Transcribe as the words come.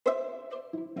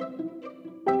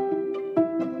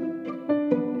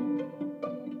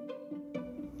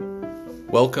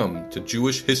Welcome to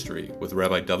Jewish History with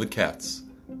Rabbi David Katz,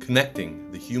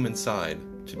 connecting the human side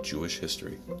to Jewish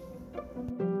history.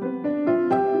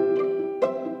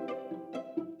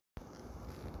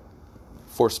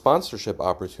 For sponsorship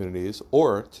opportunities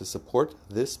or to support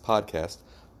this podcast,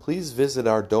 please visit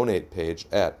our donate page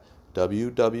at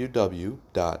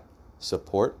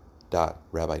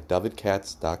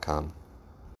www.support.rabbidavidkatz.com.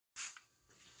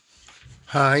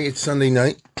 Hi, it's Sunday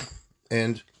night,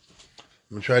 and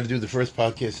I'm going to try to do the first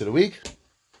podcast of the week.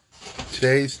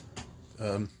 Today's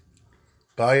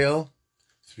bio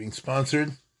is being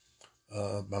sponsored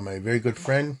by my very good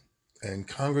friend and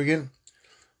congregant,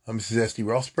 Mrs. Esty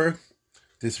Rosberg.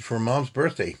 This is for Mom's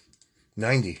birthday,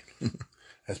 90.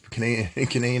 As per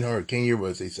Canadian year,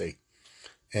 as they say.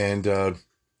 And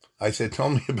I said, tell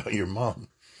me about your mom,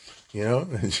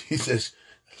 and she says,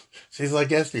 she's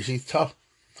like Esther, she's tough.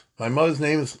 My mother's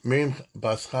name is Miriam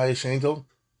Baschaya Shendel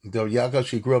Del Yaga.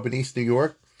 She grew up in East New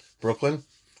York, Brooklyn,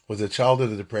 was a child of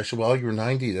the Depression. Well, you're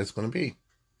 90, that's going to be.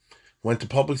 Went to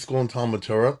public school in Talmud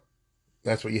Torah.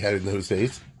 That's what you had in those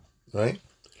days, right?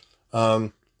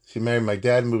 She married my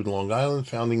dad, moved to Long Island,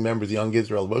 founding member of the Young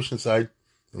Israel of Oceanside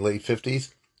in the late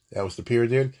 50s. That was the period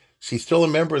there. She's still a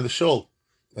member of the shul,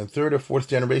 and third or fourth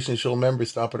generation shul members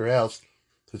stop at her house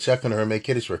to check on her and make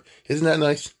kiddush for her. Isn't that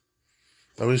nice?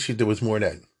 I wish there was more of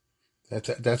that.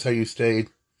 That's how you stayed.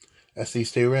 That's how you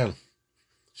stay around.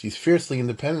 She's fiercely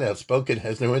independent, outspoken,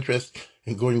 has no interest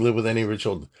in going to live with any of her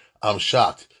children. I'm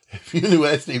shocked. If you knew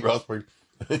Esty Rosberg,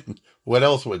 what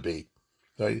else would be?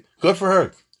 Right? Good for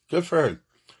her. Good for her.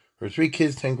 Her 3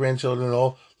 kids, 10 grandchildren and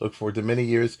all. Look forward to many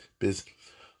years. Biz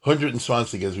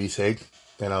 120, as we say.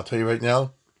 And I'll tell you right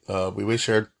now, we wish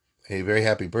her a very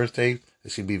happy birthday.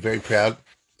 She'd be very proud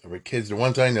of her kids, the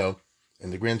ones I know,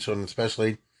 and the grandchildren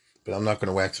especially. But I'm not going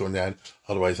to wax on that.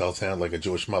 Otherwise, I'll sound like a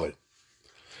Jewish mother.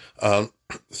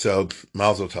 So,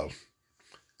 Mazel Tov.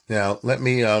 Now, let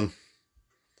me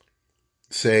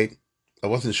say, I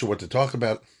wasn't sure what to talk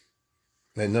about.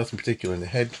 I had nothing particular in the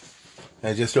head.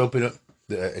 I just opened up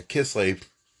a Kislev,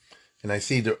 and I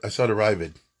saw the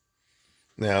Ravid.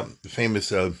 Now, the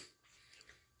famous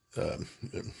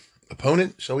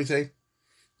opponent, shall we say,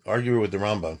 arguer with the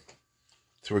Rambam.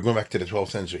 So we're going back to the 12th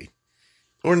century.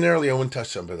 Ordinarily, I wouldn't touch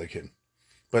somebody like him.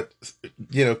 But,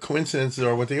 coincidences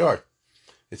are what they are.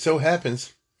 It so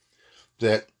happens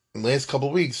that in the last couple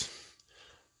of weeks,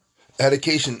 I had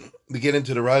occasion to get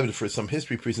into the Ravid for some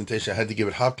history presentation I had to give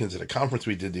at Hopkins at a conference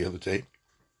we did the other day.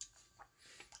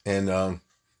 And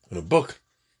in a book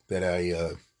that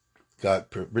I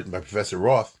got written by Professor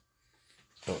Roth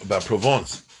about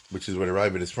Provence, which is where the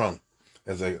Ravid is from,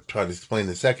 as I try to explain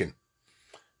in a second.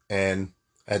 And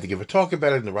I had to give a talk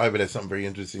about it, and the Ravid has something very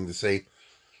interesting to say,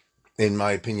 in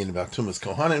my opinion, about Tumas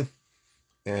Kohanim.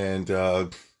 And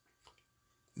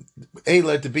A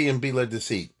led to B and B led to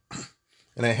C.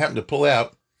 And I happened to pull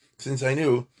out, since I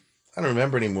knew, I don't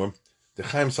remember anymore, the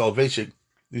Chaim Soloveitchik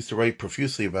used to write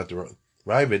profusely about the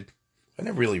Ravid. I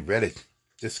never really read it,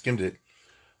 just skimmed it.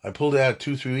 I pulled it out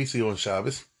 2-3 weeks ago on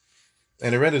Shabbos,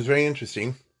 and I read it. Was very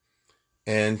interesting.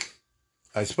 And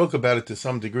I spoke about it to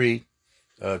some degree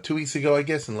 2 weeks ago, I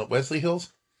guess, in Wesley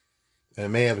Hills. And I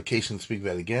may have occasion to speak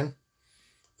about it again.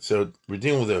 So we're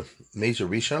dealing with a major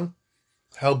Rishon.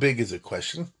 How big is a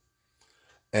question?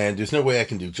 And there's no way I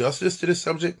can do justice to this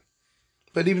subject.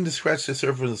 But even to scratch the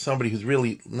surface of somebody who's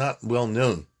really not well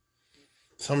known,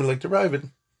 somebody like the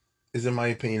Ravid, is, in my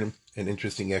opinion, an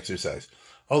interesting exercise.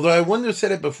 Although I wouldn't have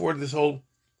said it before this whole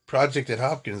project at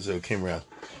Hopkins came around.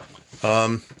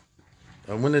 I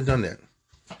wouldn't have done that.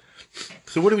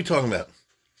 So what are we talking about?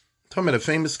 We're talking about a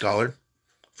famous scholar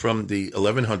from the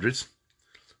 1100s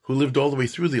who lived all the way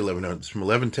through the 1100s, from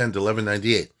 1110 to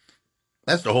 1198.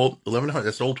 That's the whole 1100s.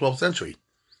 That's the whole 12th century.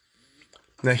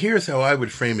 Now here's how I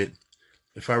would frame it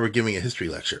if I were giving a history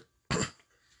lecture.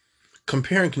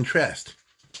 Compare and contrast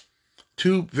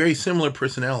 2 very similar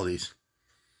personalities.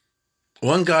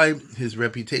 One guy, his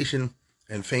reputation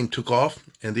and fame took off,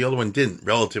 and the other one didn't,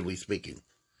 relatively speaking.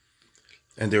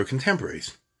 And they were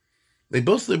contemporaries. They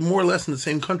both lived more or less in the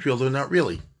same country, although not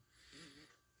really.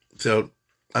 So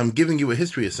I'm giving you a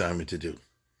history assignment to do.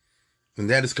 And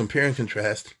that is compare and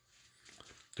contrast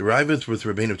the Ravid with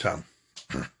Rabbeinu Tam.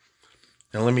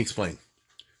 Now let me explain.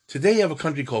 Today you have a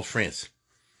country called France.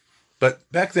 But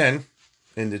back then,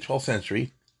 in the 12th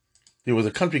century, there was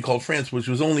a country called France, which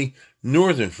was only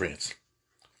northern France.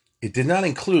 It did not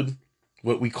include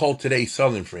what we call today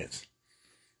southern France.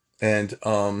 And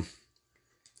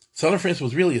southern France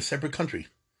was really a separate country.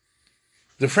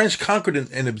 The French conquered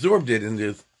and absorbed it in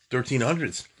the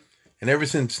 1300s and ever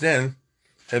since then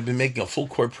have been making a full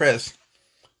court press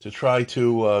to try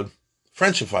to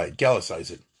Frenchify it,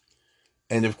 Gallicize it,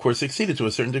 and of course succeeded to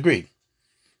a certain degree,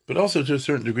 but also to a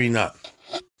certain degree not.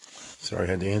 Sorry,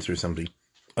 I had to answer something.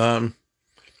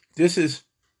 This is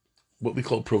what we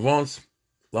call Provence,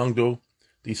 Languedoc.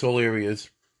 These whole areas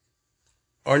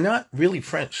are not really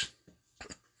French.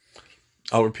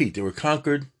 I'll repeat, they were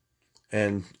conquered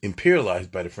and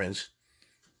imperialized by the French,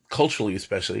 culturally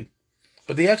especially,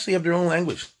 but they actually have their own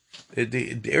language.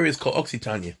 The area is called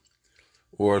Occitania,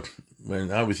 or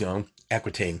when I was young,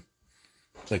 Aquitaine,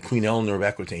 like Queen Eleanor of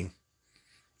Aquitaine.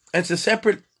 And it's a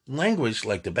separate language,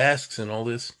 like the Basques and all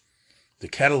this, the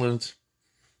Catalans.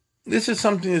 This is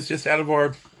something that's just out of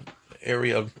our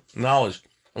area of knowledge,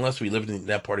 unless we lived in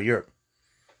that part of Europe.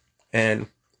 And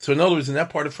so in other words, in that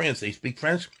part of France, they speak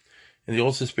French, and they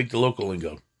also speak the local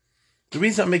lingo. The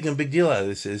reason I'm making a big deal out of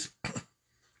this is,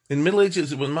 in the Middle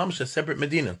Ages, it was mamash a separate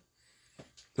Medina.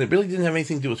 It really didn't have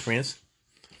anything to do with France.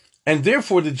 And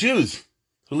therefore, the Jews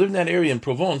who lived in that area in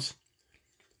Provence,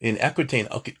 in Aquitaine,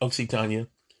 Occitania,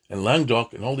 and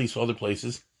Languedoc, and all these other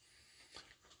places,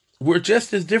 were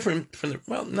just as different from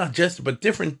not just, but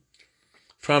different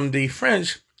from the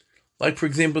French. Like, for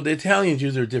example, the Italian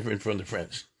Jews are different from the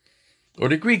French. Or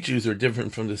the Greek Jews are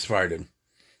different from the Sephardim.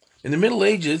 In the Middle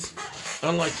Ages,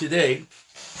 unlike today,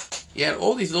 you had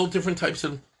all these little different types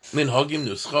of minhagim,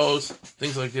 nuschos,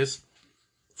 things like this,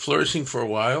 flourishing for a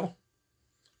while.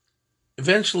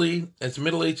 Eventually, as the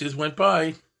Middle Ages went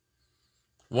by,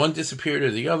 one disappeared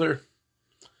or the other,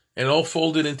 and all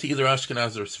folded into either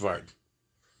Ashkenaz or Sephardi,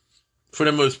 for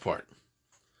the most part.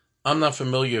 I'm not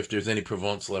familiar if there's any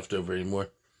Provence left over anymore.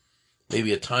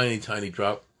 Maybe a tiny, tiny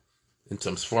drop in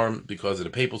some Sephardim because of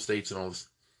the Papal States and all this.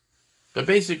 But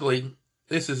basically,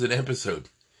 this is an episode.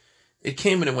 It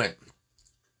came and it went.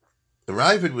 The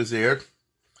Ravid was there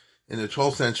in the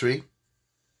 12th century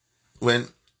when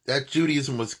that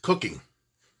Judaism was cooking.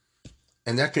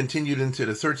 And that continued into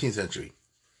the 13th century.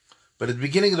 But at the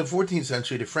beginning of the 14th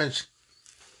century, the French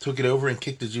took it over and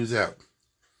kicked the Jews out.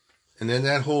 And then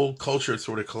that whole culture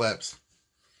sort of collapsed.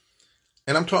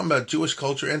 And I'm talking about Jewish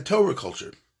culture and Torah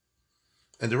culture.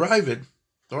 And the Ravid,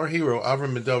 our hero,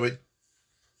 Avram ben David,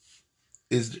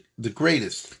 is the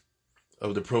greatest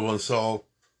of the Provençal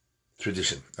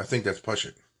tradition. I think that's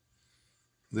Pashut.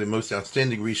 The most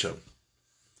outstanding Rishon.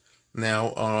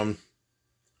 Now,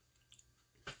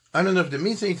 I don't know if that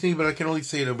means anything, but I can only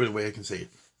say it over the way I can say it.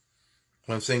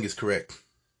 What I'm saying is correct.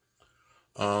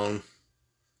 So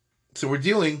we're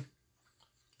dealing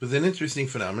with an interesting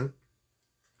phenomenon.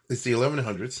 It's the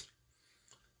 1100s.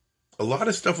 A lot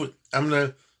of stuff I'm going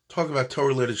to talk about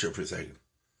Torah literature for a second.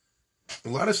 A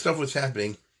lot of stuff was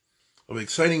happening of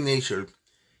exciting nature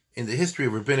in the history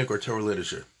of rabbinic or Torah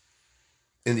literature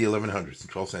in the 1100s, the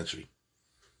 12th century.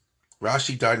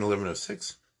 Rashi died in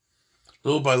 1106.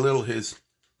 Little by little, his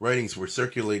writings were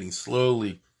circulating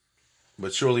slowly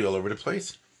but surely all over the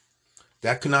place.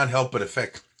 That could not help but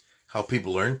affect how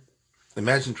people learn.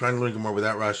 Imagine trying to learn Gemara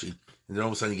without Rashi, and then all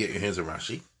of a sudden you get your hands on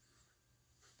Rashi.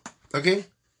 Okay?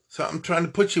 So I'm trying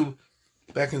to put you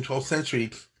back in the 12th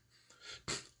century.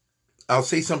 I'll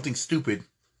say something stupid,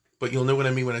 but you'll know what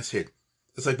I mean when I say it.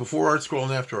 It's like before Art Scroll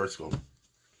and after Art Scroll.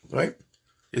 Right?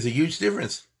 There's a huge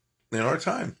difference in our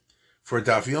time. For a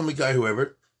Daf Yomi guy,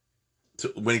 whoever,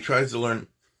 when he tries to learn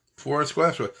before Art Scroll,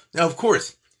 after. Now, of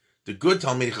course, the good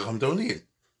Talmidei Chacham don't need it.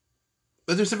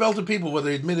 But there's a belt of people, whether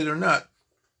they admit it or not,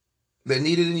 that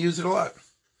need it and use it a lot.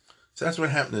 So that's what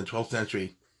happened in the 12th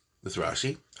century with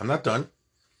Rashi. I'm not done.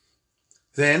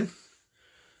 Then,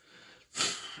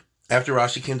 after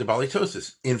Rashi came to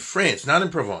Balitosis, in France, not in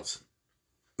Provence.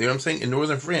 You know what I'm saying? In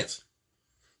northern France,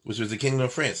 which was the kingdom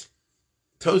of France.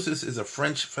 Tosis is a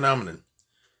French phenomenon,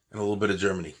 and a little bit of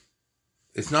Germany.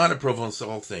 It's not a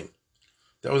Provençal thing.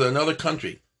 That was another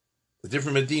country, a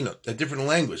different Medina, a different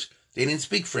language. They didn't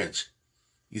speak French.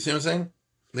 You see what I'm saying?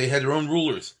 They had their own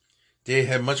rulers. They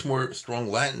had much more strong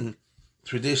Latin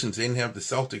traditions. They didn't have the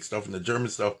Celtic stuff and the German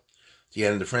stuff you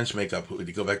had in the French makeup, if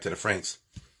you go back to the Franks.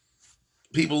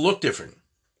 People look different.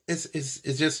 It's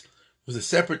just, it was a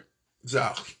separate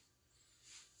Zach.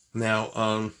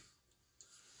 Now,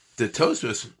 the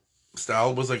Tosfos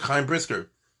style was like Chaim Brisker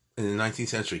in the 19th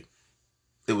century.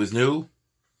 It was new.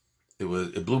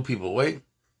 It blew people away.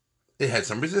 It had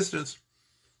some resistance,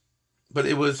 but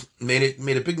it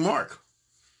made a big mark.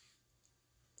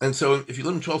 And so, if you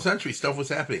live in the 12th century, stuff was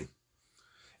happening,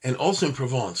 and also in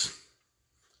Provence.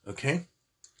 Okay.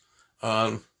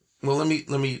 Well, let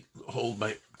me hold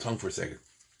my tongue for a second.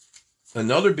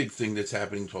 Another big thing that's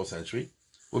happening in the 12th century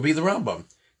would be the Rambam,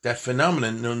 that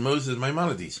phenomenon known Moses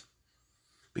Maimonides,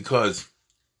 because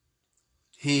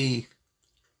he,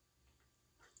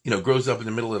 grows up in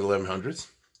the middle of the 1100s.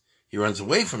 He runs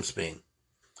away from Spain.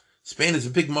 Spain is a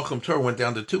big Mokum Torah, went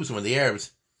down the tubes when the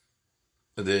Arabs,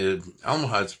 the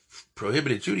Almohads,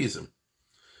 prohibited Judaism.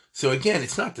 So again,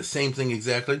 it's not the same thing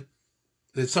exactly.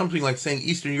 It's something like saying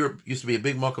Eastern Europe used to be a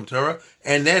big Mokum Torah,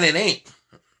 and then it ain't.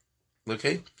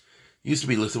 Okay? Used to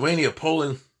be Lithuania,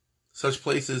 Poland, such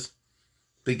places,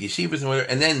 big yeshivas and whatever,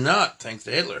 and then not, thanks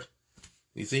to Hitler.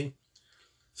 You see?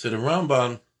 So the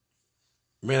Rambam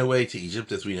ran away to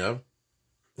Egypt, as we know,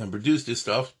 and produced this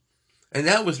stuff. And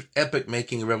that was epic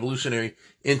making, revolutionary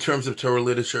in terms of Torah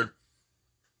literature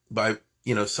by,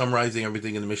 summarizing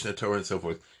everything in the Mishnah Torah and so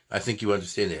forth. I think you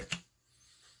understand that.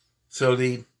 So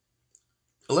the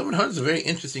 1100s is a very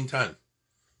interesting time.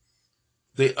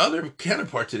 The other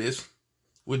counterpart to this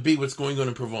would be what's going on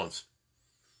in Provence.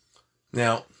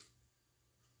 Now,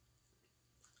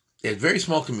 they had very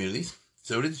small communities,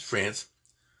 so did France,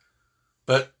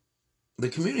 but the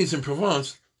communities in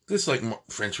Provence, just like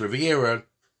French Riviera,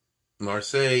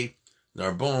 Marseille,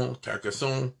 Narbonne,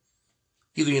 Carcassonne,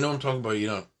 either you know what I'm talking about or you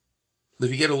don't. If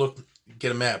you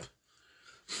get a map,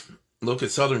 look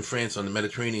at southern France on the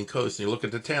Mediterranean coast, and you look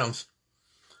at the towns,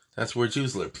 that's where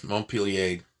Jews live.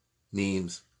 Montpellier,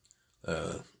 Nimes,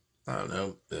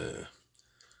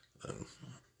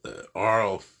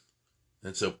 Arles,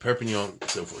 and so Perpignan, and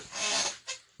so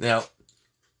forth. Now,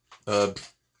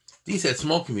 these had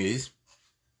small communities.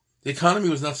 The economy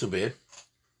was not so bad.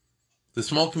 The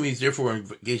small communities, therefore, were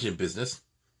engaged in business.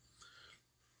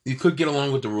 You could get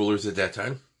along with the rulers at that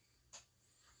time.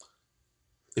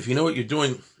 If you know what you're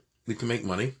doing, you can make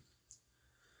money.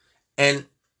 And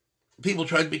people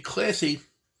tried to be classy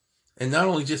and not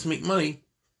only just make money,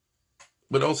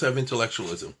 but also have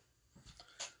intellectualism.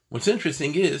 What's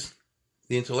interesting is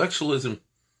the intellectualism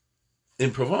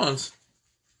in Provence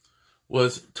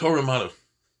was Torah mata.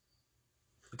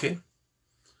 Okay?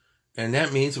 And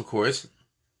that means, of course,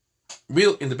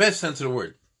 real, in the best sense of the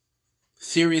word,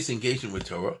 serious engagement with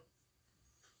Torah,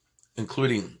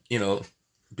 including,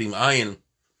 being ayin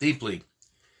deeply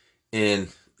in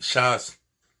Shas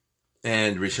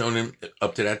and Rishonim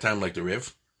up to that time, like the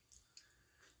Riv.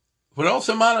 But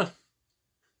also Mana.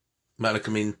 Mana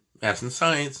can mean math and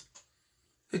science.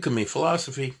 It can mean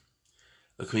philosophy.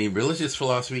 It can mean religious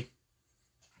philosophy.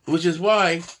 Which is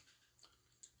why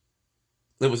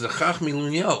there was a Chachmi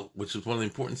Luniel, which was one of the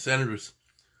important senators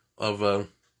of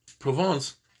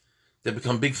Provence, that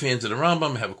become big fans of the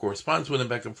Rambam, have a correspondence with him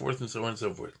back and forth, and so on and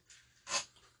so forth.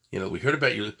 We heard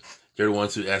about you. They're the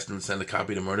ones who asked him to send a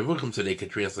copy to Moreh Nevuchim so they could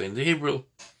translate into Hebrew.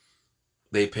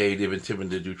 They paid Ibn Tibbon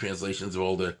to do translations of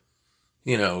all the,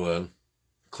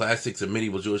 classics of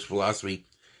medieval Jewish philosophy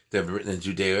that have been written in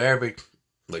Judeo-Arabic,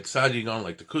 like Sadigon,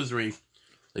 like the Kuzari,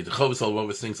 like the Chovos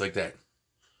HaLevavos, things like that.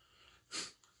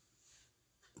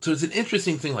 So it's an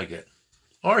interesting thing like that.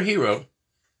 Our hero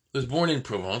was born in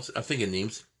Provence, I think in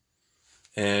Nimes,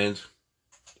 and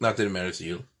not that it matters to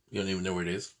you. You don't even know where it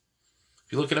is.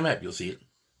 If you look at a map, you'll see it.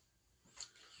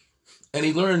 And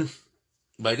he learned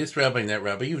by this rabbi and that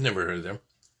rabbi. You've never heard of them.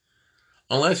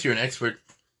 Unless you're an expert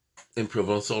in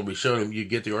Provençal Rishonim, you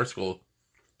get the Art School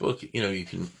book. You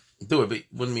can do it, but it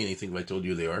wouldn't mean anything if I told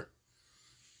you they are.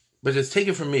 But just take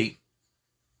it from me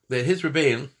that his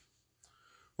rebbeim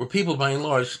were people, by and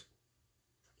large,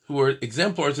 who were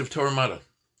exemplars of Torah Mata.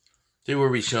 They were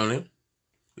Rishonim.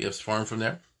 We have Sfarim from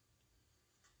there.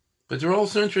 But they're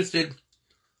also interested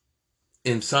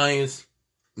in science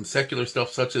and secular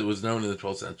stuff such as it was known in the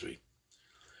 12th century.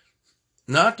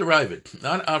 Not the Ravid,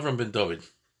 not Avram ben David.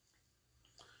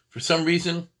 For some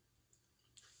reason,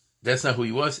 that's not who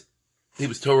he was. He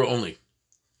was Torah only.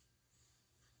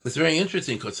 It's very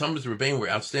interesting because some of his rebbeim were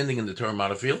outstanding in the Torah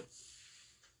Mata field.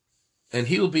 And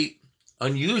he will be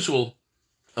unusual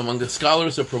among the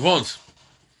scholars of Provence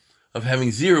of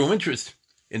having zero interest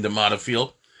in the Mata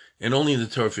field and only in the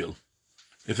Torah field.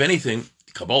 If anything,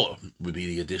 Kabbalah would be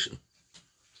the addition.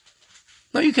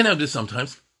 Now, you can have this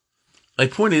sometimes. My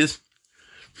point is,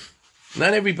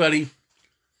 not everybody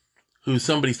who's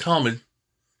somebody's Talmud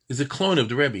is a clone of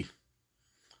the Rebbe.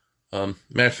 Matter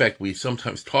of fact, we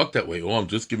sometimes talk that way. Oh, I'm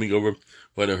just giving over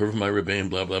what I heard from my Rebbe and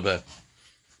blah, blah, blah.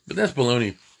 But that's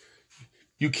baloney.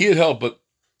 You can't help but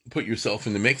put yourself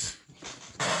in the mix.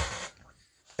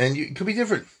 And it could be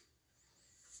different.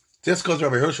 Just because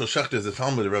Rabbi Herschel Schachter is a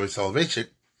Talmud of Rabbi Soloveitchik,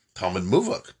 Talmud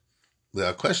Muvak,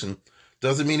 without question,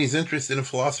 doesn't mean he's interested in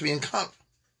philosophy and Kant.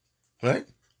 Right?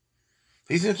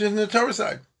 He's interested in the Torah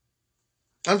side.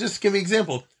 I'm just giving an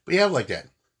example. We have like that.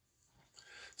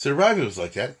 So the Ravi was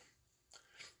like that.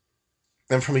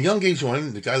 And from a young age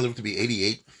on, the guy lived to be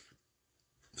 88.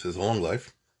 So it's a long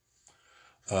life.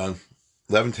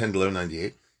 1110 to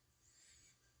 1198.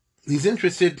 He's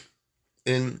interested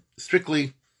in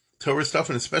strictly Torah stuff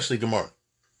and especially Gemara.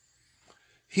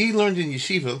 He learned in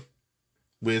yeshiva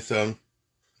with the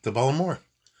Baal HaMaor,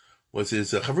 was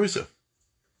his chavrusa.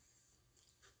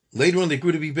 Later on, they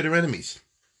grew to be bitter enemies.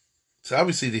 So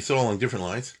obviously, they saw along different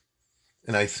lines.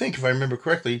 And I think, if I remember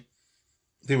correctly,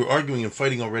 they were arguing and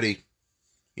fighting already,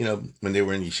 when they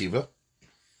were in yeshiva.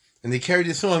 And they carried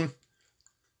this on.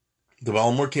 The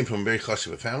Baal HaMaor came from a very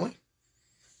chashuva family.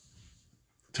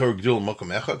 Torah Gdul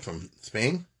Mokom Echad from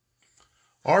Spain.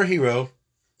 Our hero,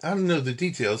 I don't know the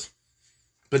details,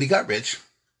 but he got rich.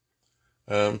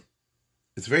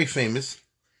 It's very famous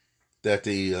that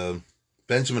the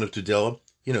Benjamin of Tudela,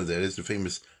 that is the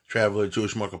famous traveler,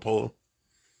 Jewish Marco Polo,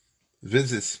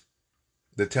 visits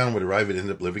the town where the Ravid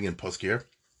ended up living in Poskir,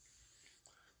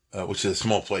 which is a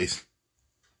small place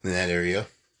in that area.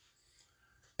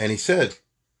 And he said,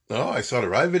 I saw the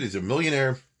Ravid, he's a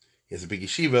millionaire, he has a big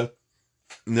yeshiva,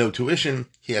 no tuition,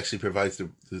 he actually provides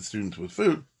the students with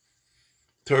food.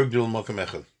 Torah Gdul Mokom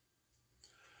Echad.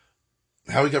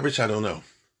 How he got rich, I don't know.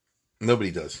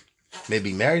 Nobody does. Maybe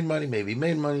he married money, maybe he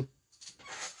made money.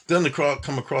 Doesn't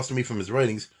come across to me from his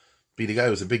writings, be the guy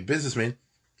who was a big businessman,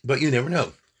 but you never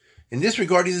know. In this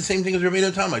regard, he's the same thing as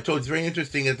Rabbeinu Tam. I told you, it's very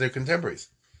interesting that they're contemporaries.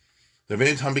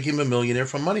 Rabbeinu Tam became a millionaire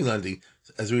from money lending,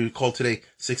 as we would call today,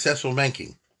 successful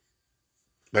banking,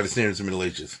 by the standards of the Middle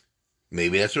Ages.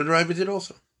 Maybe that's what the Ravid did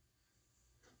also.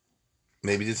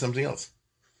 Maybe he did something else.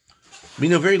 We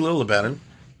know very little about him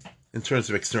in terms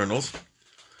of externals.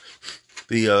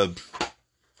 The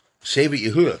Shevet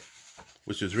Yehuda,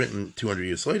 which was written 200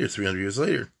 years later, 300 years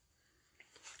later,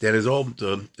 that is all,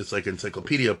 it's like an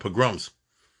encyclopedia of pogroms,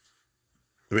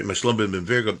 written by Shlomo ben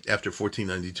Verga after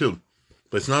 1492.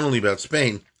 But it's not only about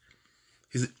Spain.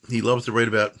 He loves to write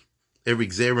about every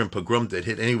gzera and pogrom that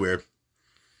hit anywhere.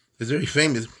 It's very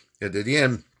famous. At the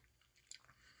end,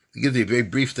 he gives you very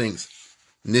brief things.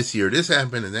 In this year, this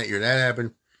happened, and that year, that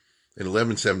happened. In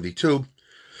 1172,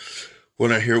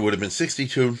 when our hero would have been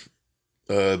 62,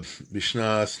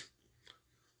 Bishnas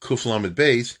Kuf Lamed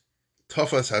Beis,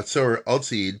 Tafas Hatzor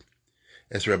Al-Tzid,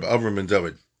 as Rabbi Avram ben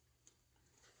David.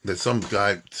 That some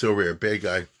guy, so rare, bad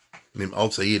guy, named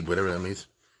Al-Said, whatever that means,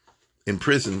 in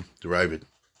prison, derived it.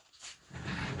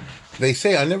 They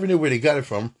say, I never knew where they got it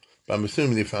from, but I'm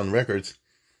assuming they found records,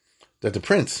 that the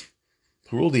prince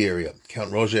who ruled the area,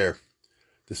 Count Roger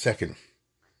II,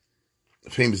 a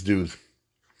famous dude,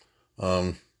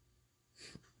 you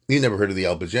never heard of the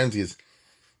Albigenses.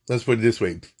 Let's put it this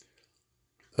way.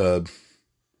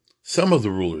 Some of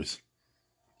the rulers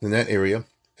in that area,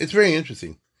 it's very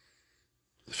interesting,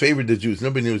 favored the Jews.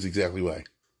 Nobody knows exactly why.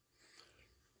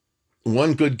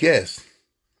 One good guess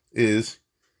is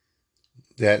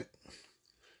that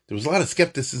there was a lot of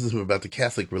skepticism about the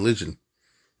Catholic religion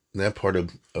in that part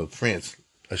of France.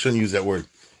 I shouldn't use that word.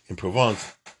 In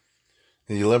Provence,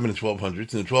 in the 11 and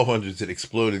 1200s. In the 1200s, it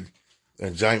exploded. A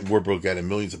giant war broke out and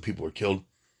millions of people were killed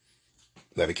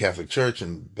by the Catholic Church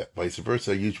and vice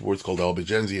versa. Huge wars called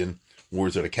Albigensian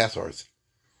wars of the Cathars.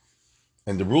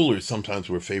 And the rulers sometimes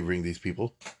were favoring these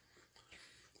people.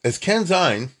 As Ken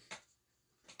Zine,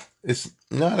 it's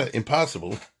not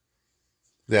impossible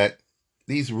that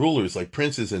these rulers, like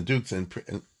princes and dukes and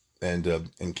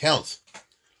counts,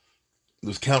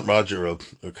 there's Count Roger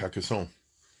of Carcassonne,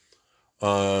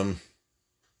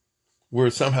 were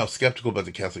somehow skeptical about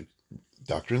the Catholic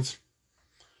doctrines,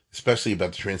 especially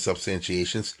about the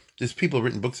transubstantiations. There's people who've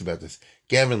written books about this.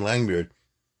 Gavin Langbeard,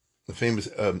 the famous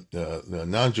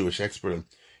non-Jewish expert on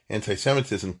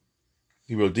anti-Semitism,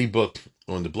 he wrote the book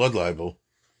on the blood libel.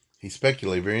 He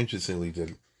speculated very interestingly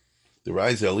that the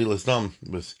rise of Alilas Dam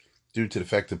was due to the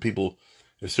fact that people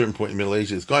at a certain point in the Middle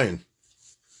Ages, Goyen,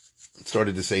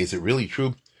 started to say, is it really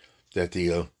true that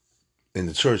in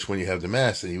the church, when you have the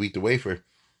Mass and you eat the wafer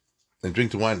and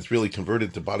drink the wine, it's really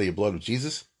converted to body and blood of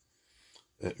Jesus?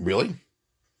 Really?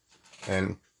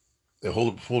 And the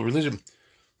whole full religion.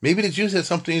 Maybe the Jews had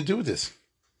something to do with this.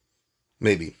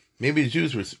 Maybe. Maybe the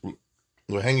Jews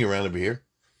were hanging around over here.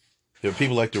 There are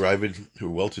people like the Ravid who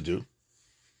are well-to-do.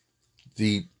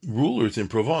 The rulers in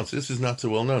Provence, this is not so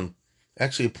well known,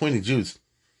 actually appointed Jews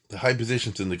to high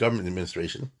positions in the government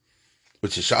administration,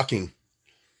 which is shocking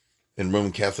in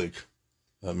Roman Catholic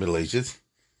Middle Ages.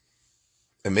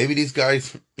 And maybe these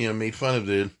guys, made fun of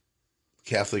the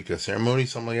Catholic ceremony,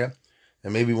 something like that.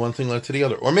 And maybe one thing led to the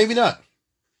other. Or maybe not.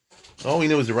 All we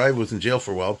know is the Ravid was in jail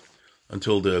for a while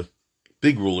until the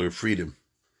big ruler freed him.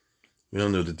 We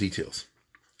don't know the details.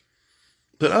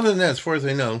 But other than that, as far as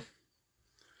I know,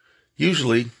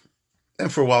 usually,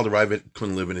 and for a while the Ravid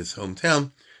couldn't live in his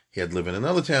hometown. He had to live in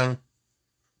another town.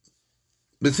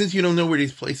 But since you don't know where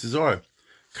these places are,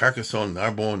 Carcassonne,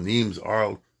 Narbonne, Nimes,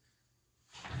 Arles,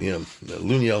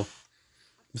 Luniel,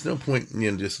 there's no point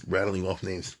in just rattling off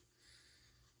names.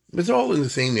 It's all in the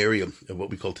same area of what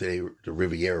we call today the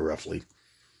Riviera, roughly,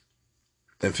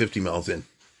 and 50 miles in,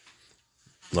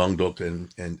 Languedoc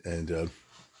and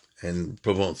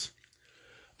Provence.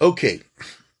 Okay,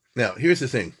 now here's the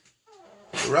thing.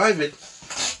 Ravid,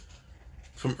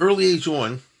 from early age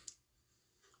on,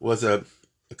 was a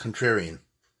contrarian.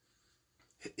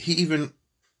 He even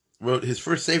wrote, his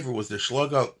first sefer was the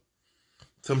Shlogal,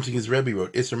 something his Rebbe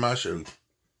wrote, Isser Masher.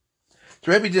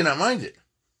 The Rebbe did not mind it,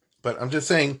 but I'm just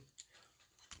saying,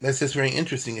 that's just very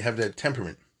interesting to have that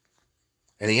temperament.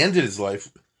 And he ended his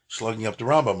life slugging up the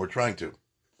Rambam, or trying to.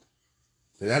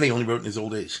 That he only wrote in his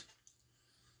old age.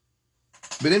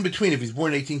 But in between, if he's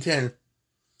born in 1810,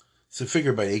 it's a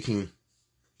figure by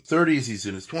 1830s, he's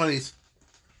in his 20s.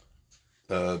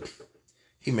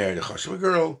 He married a Chashuv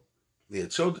girl. He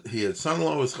had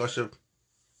son-in-law was Chashuv.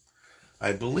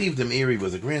 I believe the Meiri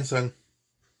was a grandson.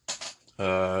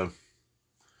 So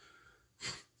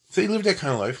he lived that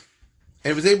kind of life.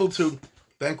 And he was able to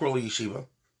bankroll a yeshiva.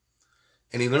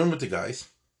 And he learned with the guys.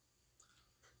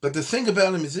 But the thing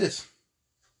about him is this.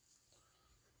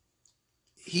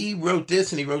 He wrote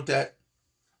this and he wrote that.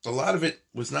 A lot of it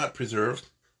was not preserved.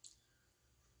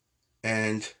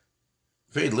 And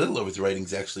very little of his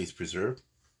writings actually is preserved.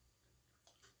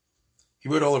 He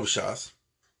wrote all over Shas.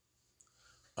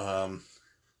 But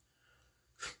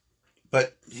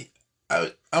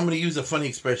I'm going to use a funny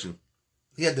expression.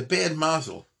 He had the bad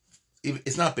mazel.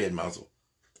 It's not bad mazel.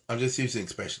 I'm just using the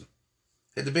expression.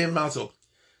 He had the bad mazel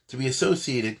to be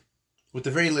associated with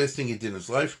the very last thing he did in his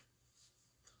life,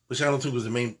 which I don't think was the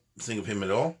main thing of him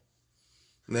at all.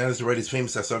 And that is to write his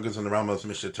famous hasagas on the Rambam's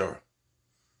Mishneh Torah.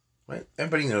 Right?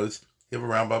 Everybody knows you have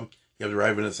a Rambam, you have the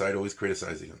Rav on the side always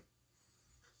criticizing him.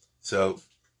 So,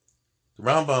 the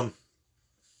Rambam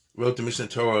wrote the Mishneh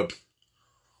Torah,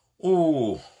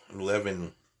 in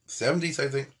 1170s, I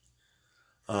think,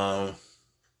 or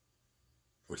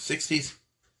 60s.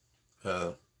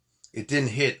 It didn't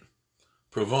hit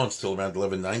Provence till around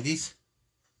 1190s.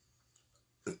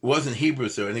 It wasn't Hebrew,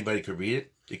 so anybody could read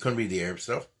it. They couldn't read the Arab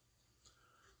stuff.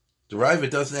 The Rav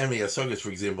doesn't have any hasagas,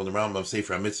 for example, in the Rambam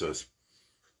Sefer HaMitzvos,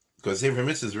 because Sefer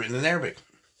HaMitzvos is written in Arabic.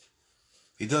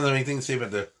 He doesn't have anything to say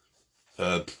about the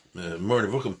Moreh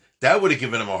Nevuchim. That would have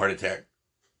given him a heart attack.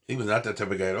 He was not that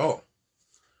type of guy at all.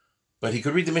 But he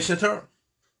could read the Mishneh Torah.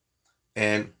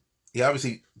 And he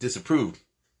obviously disapproved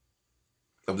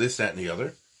of this, that, and the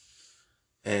other.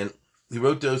 And he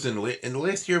wrote those in the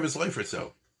last year of his life or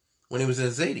so, when he was in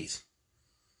his 80s.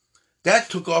 That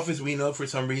took off, as we know, for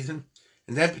some reason.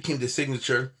 And that became the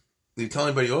signature. You tell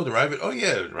anybody, the Ravid,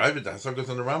 the Ravid, the Hasagas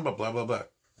on the Rambam, blah, blah, blah.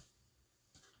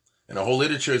 And the whole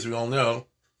literature, as we all know,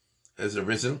 has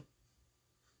arisen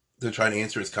to try to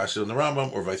answer his kasha on the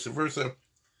Rambam, or vice versa.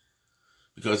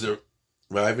 Because the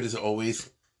Ravid is always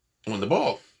on the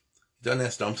ball. He doesn't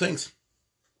ask dumb things.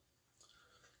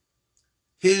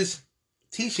 His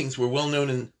teachings were well known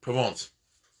in Provence.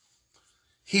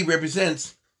 He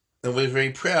represents and was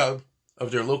very proud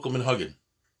of their local minhagim.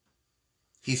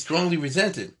 He strongly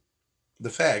resented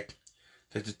the fact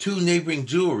that the two neighboring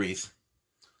Jewries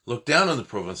looked down on the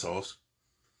Provençals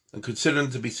and considered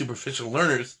them to be superficial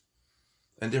learners,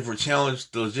 and therefore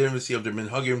challenged the legitimacy of their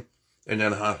minhagim and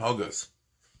their hanhagas.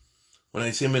 When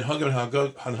I say minhagim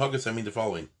and hanhagas, I mean the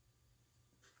following.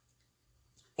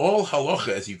 All halacha,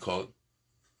 as you call it,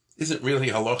 isn't really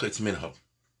halacha, it's minhag.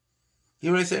 You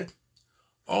hear what I said?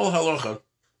 All halacha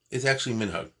is actually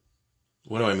minhag.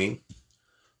 What do I mean?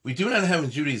 We do not have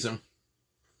in Judaism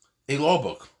a law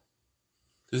book.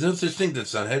 There's no such thing that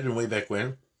Sanhedrin way back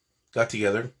when got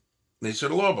together and they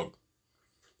started a law book.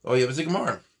 All you have is a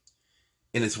Gemara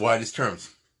in its widest terms.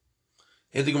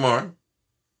 In the Gemara,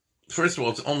 first of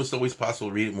all, it's almost always possible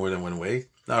to read it more than one way.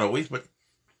 Not always, but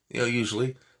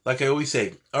usually. Like I always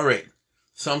say, all right,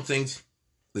 some things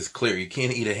is clear. You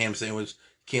can't eat a ham sandwich, you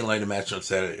can't light a match on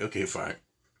Saturday. Okay, fine.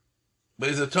 But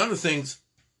there's a ton of things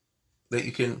that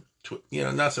you can,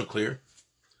 not so clear.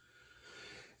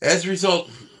 As a result,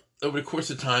 over the course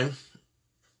of time,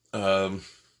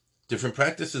 different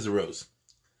practices arose.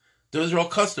 Those are all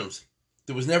customs.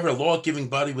 There was never a law-giving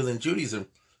body within Judaism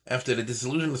after the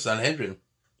dissolution of Sanhedrin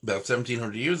about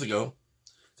 1700 years ago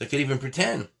that could even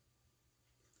pretend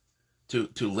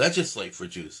to legislate for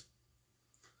Jews.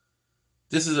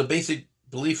 This is a basic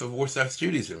belief of Orthodox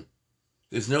Judaism.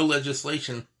 There's no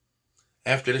legislation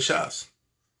after the Shas.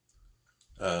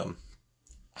 The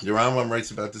Rambam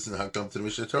writes about this in Hakdam to the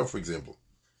Mishneh Torah, for example.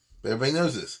 Everybody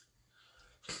knows this.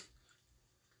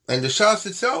 And the Shas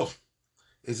itself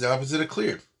is the opposite of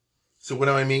clear. So what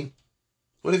do I mean?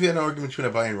 What if you had an argument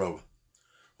between Abaye and Rava?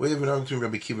 What if you have an argument between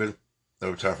Rabbi Kiva and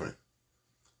Rabbi Tarfon?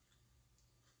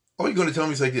 All you're going to tell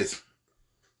me is like this.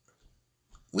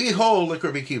 We hold like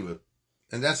Rabbi Kiva,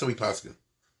 and that's how we paskin.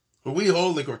 Or we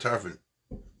hold like Rabbi Tarfon,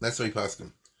 that's how we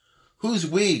paskin. Who's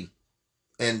we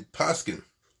and paskin?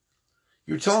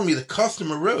 You're telling me the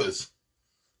custom arose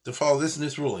to follow this and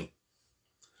this ruling.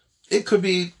 It could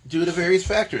be due to various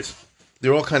factors.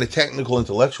 They're all kind of technical,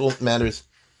 intellectual matters.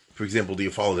 For example, do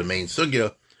you follow the main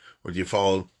sugya, or do you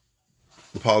follow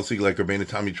the policy like Rabbeinu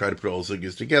Tam, you try to put all the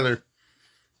sugyas together?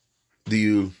 Do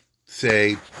you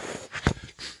say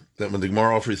that when the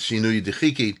Gemara offers Shinui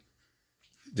Dechiki,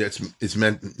 it's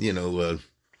meant,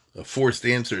 forced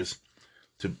answers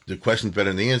to the questions better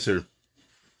than the answer?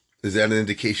 Is that an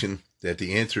indication that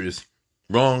the answer is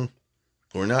wrong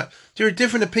or not? There are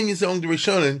different opinions among the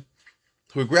Rishonim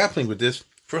who are grappling with this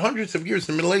for hundreds of years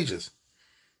in the Middle Ages.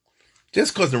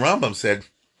 Just because the Rambam said,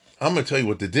 I'm going to tell you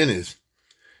what the din is,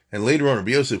 and later on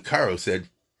Rabbi Yosef Karo said,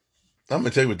 I'm going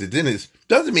to tell you what the din is,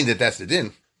 doesn't mean that that's the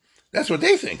din. That's what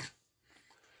they think.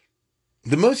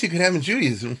 The most you can have in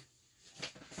Judaism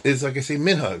is, like I say,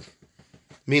 minhag,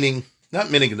 meaning not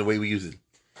minhag in the way we use it.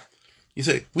 You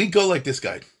say, we go like this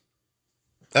guy.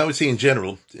 I would say in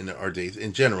general, in our days,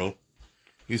 in general,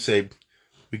 you say,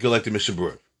 we go like the Mishnah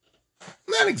Berurah.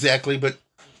 Not exactly, but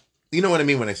you know what I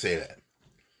mean when I say that.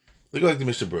 We go like the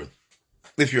Mishnah Berurah,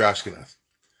 if you're Ashkenaz.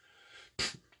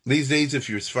 These days, if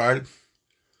you're Sfarad,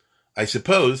 I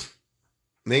suppose,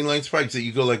 mainline Sfarad, say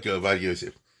you go like Ovadia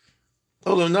Yosef.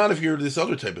 Although not if you're this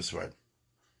other type of Sfarad.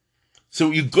 So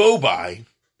what you go by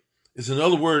is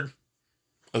another word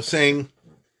of saying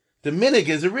the minhag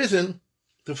has arisen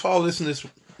to follow this and this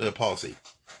policy.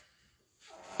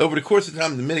 Over the course of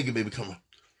time, the minhag may become,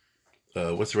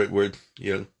 what's the right word?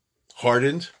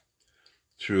 Hardened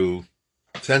through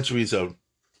centuries of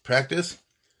practice.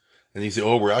 And you say,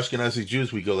 oh, we're Ashkenazi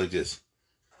Jews, we go like this.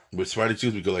 We're Sephardic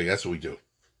Jews, we go like that's what we do.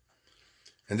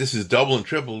 And this is double and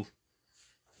triple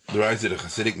the rise of the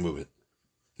Hasidic movement.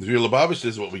 The real Lubavitch, this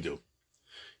is what we do.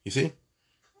 You see?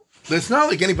 But it's not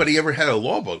like anybody ever had a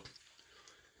law book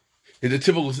in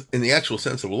the actual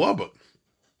sense of a law book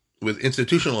with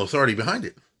institutional authority behind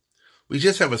it. We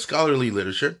just have a scholarly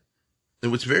literature in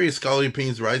which various scholarly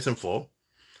opinions rise and fall.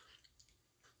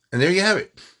 And there you have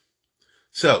it.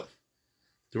 So,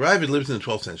 the Ravid lives in the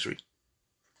 12th century.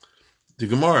 The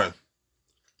Gemara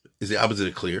is the opposite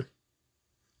of clear.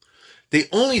 They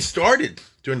only started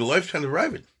during the lifetime of the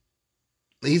Ravid.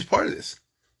 He's part of this.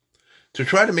 To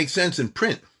try to make sense in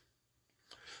print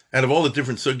out of all the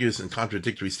different sugyas and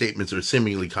contradictory statements or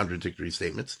seemingly contradictory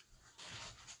statements,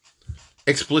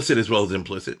 explicit as well as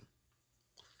implicit.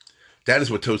 That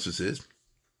is what Tosfos is.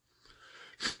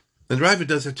 And the Ravid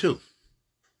does that too.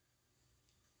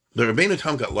 The Rabbeinu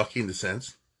Tam got lucky in the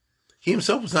sense he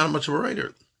himself was not much of a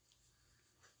writer.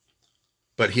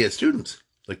 But he had students,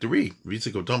 like the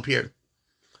Riziko of Dompierre.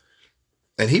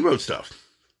 And he wrote stuff,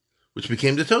 which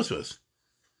became the Tosfos.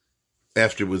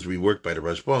 After it was reworked by the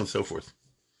Rashba and so forth.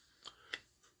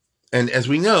 And as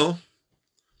we know,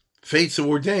 fate so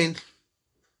ordained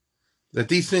that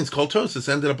these things called Tosfos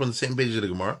ended up on the same page of the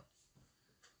Gemara.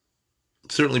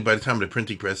 Certainly by the time of the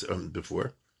printing press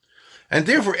before. And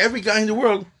therefore, every guy in the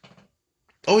world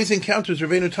always encounters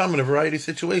Rabbeinu Tam in a variety of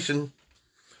situations.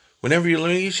 Whenever you're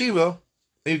learning yeshiva,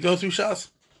 you go through Shas.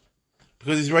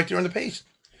 Because he's right there on the page.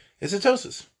 It's a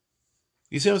Tosfos.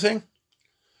 You see what I'm saying?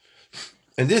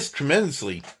 And this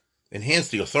tremendously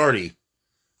enhanced the authority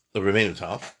of Rabbeinu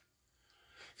Tam.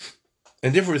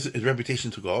 And therefore his reputation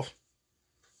took off.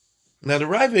 Now the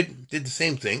Ravid did the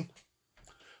same thing.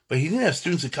 But he didn't have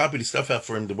students that copied the stuff out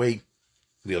for him the way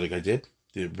the other guy did.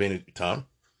 The Rabbeinu Tam.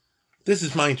 This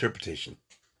is my interpretation.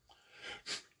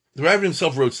 The Ravid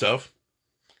himself wrote stuff,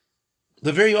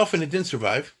 but very often it didn't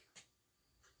survive.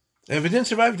 And if it didn't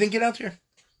survive, it didn't get out there.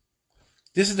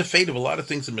 This is the fate of a lot of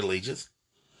things in the Middle Ages.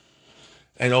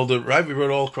 And although Ravid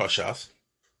wrote all across Shas,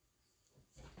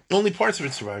 only parts of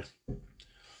it survived.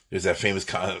 There's that famous,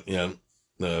 Pirush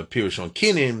on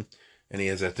Kinim, and he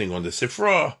has that thing on the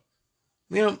Sifra.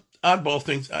 Oddball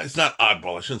things. It's not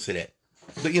oddball, I shouldn't say that.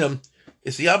 But,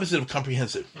 it's the opposite of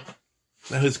comprehensive.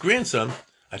 Now, his grandson,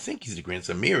 I think he's the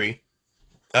grandson, Miri,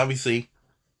 obviously,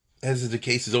 as is the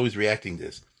case, is always reacting to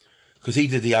this. Because he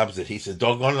did the opposite. He said,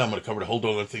 doggone it, I'm going to cover the whole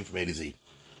doggone thing from A to Z.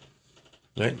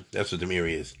 Right? That's what the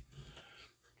Miri is.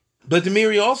 But the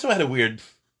Miri also had a weird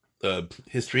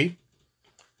history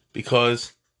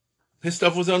because his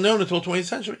stuff was unknown until the 20th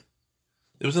century.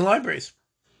 It was in libraries.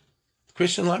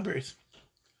 Christian libraries.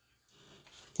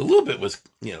 A little bit was,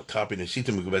 copied in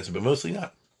Shita Mugubetza, but mostly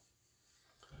not.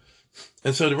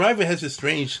 And so the Raavad has this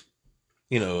strange,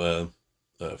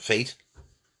 fate.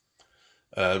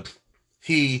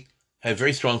 He had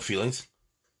very strong feelings.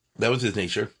 That was his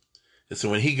nature. And so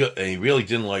when and he really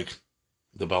didn't like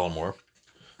the Balamor,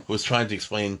 who was trying to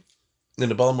explain, then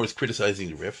the Balamor is criticizing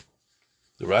the Rif.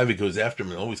 The Raavad goes after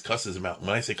him and always cusses him out. When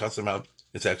I say cuss him out,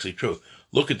 it's actually true.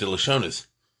 Look at the Lashonas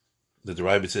that the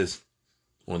Raavad says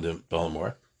on the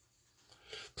Balamor,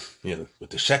 with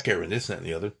the Sheker and this, that, and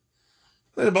the other.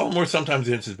 And the Balamor sometimes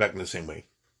answers back in the same way.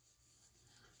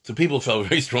 So people felt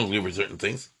very strongly over certain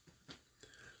things.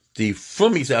 The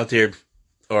Frumis out there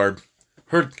are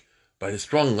hurt by the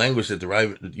strong language that the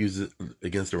Raavad uses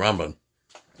against the Rambam.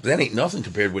 But that ain't nothing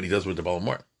compared to what he does with the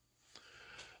Balamor.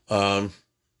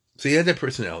 So he had that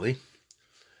personality,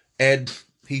 and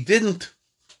he didn't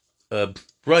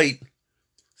write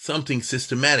something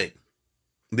systematic,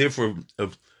 therefore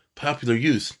of popular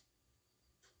use,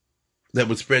 that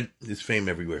would spread his fame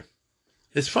everywhere.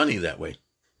 It's funny that way.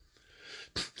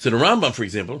 So the Rambam, for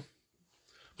example,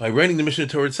 by writing the Mishnah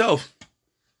Torah itself,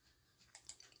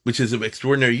 which is of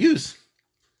extraordinary use,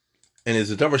 and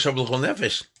is a davar shav l'chol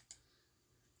nefesh,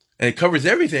 and it covers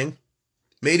everything,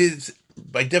 made it,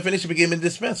 by definition, became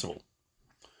indispensable.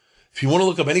 If you want to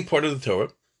look up any part of the Torah,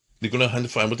 you're going to have to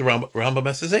find what the Rambam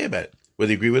has to say about it,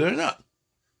 whether you agree with it or not.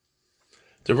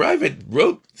 The Raavad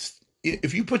wrote,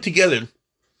 if you put together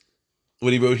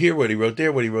what he wrote here, what he wrote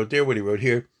there, what he wrote there, what he wrote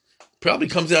here, probably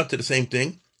comes out to the same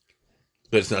thing,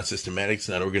 but it's not systematic, it's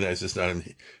not organized, it's not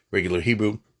in regular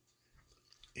Hebrew.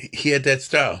 He had that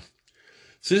style.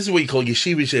 So this is what you call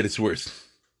yeshivish at its worst.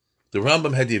 The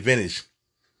Rambam had the advantage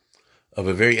of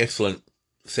a very excellent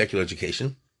secular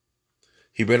education.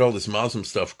 He read all this Muslim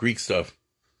stuff, Greek stuff,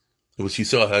 in which he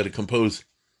saw how to compose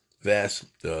vast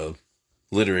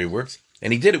literary works,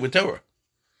 and he did it with Torah.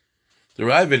 The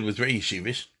Raavad was very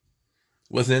yeshivish,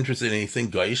 wasn't interested in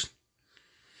anything goyish,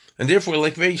 and therefore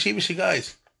like very yeshivish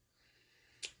guys.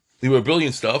 They were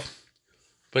brilliant stuff,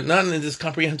 but not in this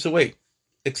comprehensive way.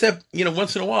 Except,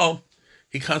 once in a while,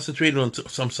 he concentrated on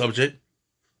some subject,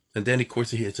 and then, of course,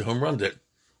 he hits a home run that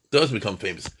does become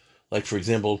famous. Like, for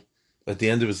example, at the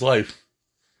end of his life,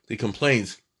 he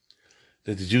complains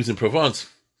that the Jews in Provence,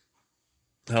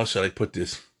 how shall I put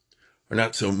this, are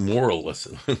not so moralless.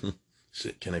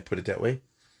 Can I put it that way?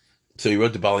 So he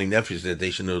wrote the Bali Nefesh that they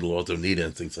should know the laws of Nida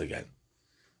and things like that.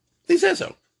 He says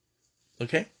so.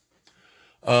 Okay?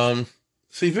 So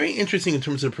he's very interesting in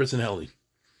terms of personality.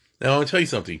 Now, I want to tell you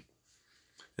something.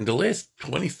 In the last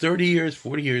 20, 30 years,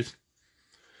 40 years,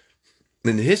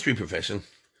 in the history profession,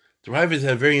 the Raavad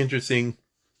have very interesting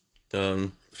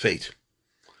fate.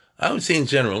 I would say in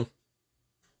general,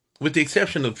 with the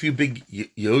exception of a few big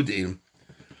Yodim,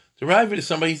 the Raavad is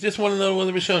somebody, he's just one another one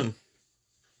of the Rishon.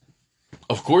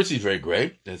 Of course, he's very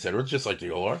great, etc., just like they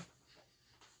all are.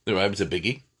 The Raavad is a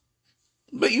biggie.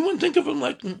 But you wouldn't think of him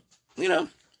like,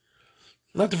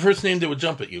 not the first name that would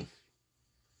jump at you.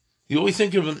 You always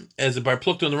think of him as a bar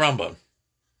plukta in the Rambam,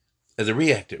 as a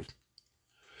reactive.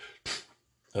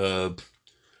 The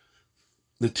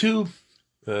two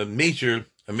major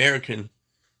American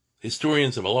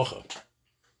historians of halacha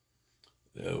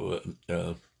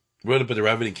wrote about the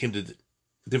Raavad and came to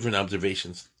different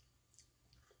observations.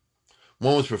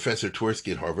 One was Professor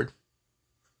Twersky at Harvard,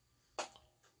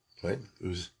 right? Who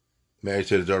was married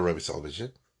to the daughter of Rabbi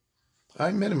Soloveitchik.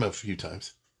 I met him a few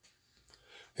times.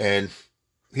 And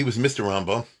he was Mr.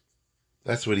 Rambam.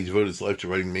 That's what he devoted his life to,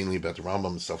 writing mainly about the Rambam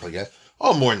and stuff like that.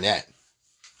 Oh, more than that.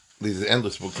 These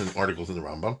endless books and articles in the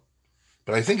Rambam.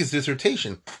 But I think his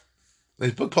dissertation,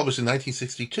 his book published in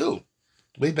 1962,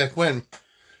 way back when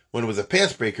it was a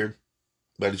pass breaker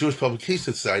by the Jewish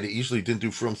Publication Society, it usually didn't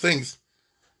do frum things.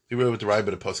 He wrote with the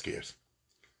Raavad of Puskers.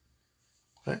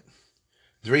 Right?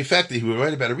 The very fact that he would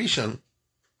write about a Rishon,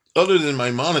 other than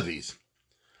Maimonides,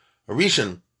 a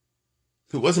Rishon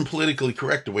who wasn't politically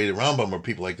correct the way the Rambam or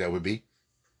people like that would be,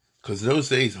 because in those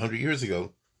days, 100 years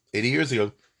ago, 80 years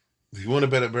ago, if you wanted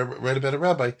to write about a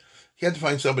rabbi, you had to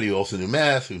find somebody who also knew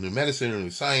math, who knew medicine, who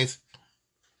knew science.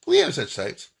 We have such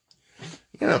types.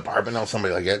 Barbanel,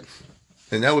 somebody like that.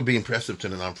 And that would be impressive to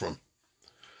the non-frum.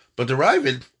 But the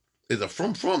Raavad is a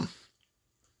frum.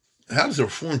 How does a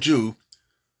Reform Jew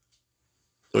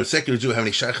or a secular Jew have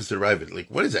any shaykhs to the Raavad? Like,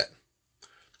 what is that?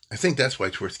 I think that's why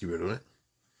Twersky wrote on it.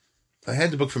 I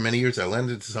had the book for many years. I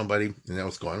lent it to somebody, and now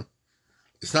it's gone.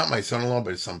 It's not my son-in-law,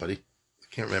 but it's somebody. I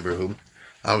can't remember whom.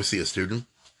 Obviously a student.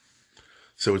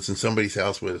 So it's in somebody's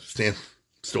house where it's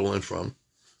stolen from.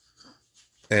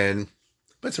 But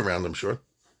it's around, I'm sure.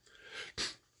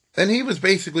 And he was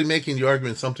basically making the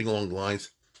argument something along the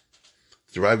lines.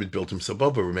 The Raavad built himself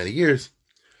up over many years.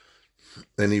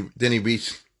 Then he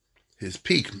reached his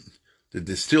peak the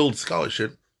distilled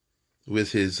scholarship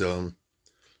with his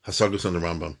Hasagos on the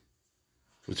Rambam,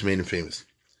 which made him famous.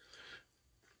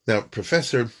 Now,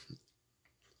 Professor,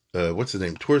 what's his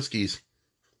name? Tversky's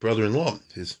brother-in-law,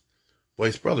 his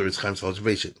wife's brother, is Chaim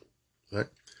Soloveitchik, right?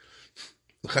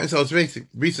 Chaim Soloveitchik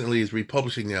recently is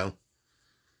republishing now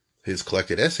his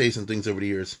collected essays and things over the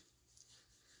years.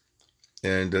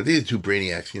 And these are two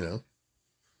brainiacs,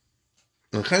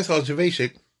 And Chaim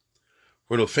Soloveitchik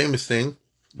wrote a famous thing,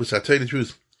 which I'll tell you the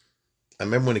truth, I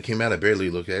remember when it came out, I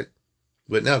barely looked at it.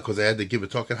 But now, because I had to give a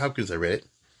talk at Hopkins, I read it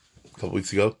a couple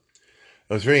weeks ago.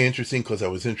 It was very interesting because I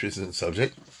was interested in the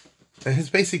subject. And his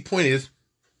basic point is,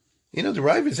 the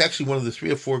Rav is actually one of the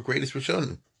 3 or 4 greatest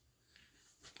Rishonim,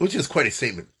 which is quite a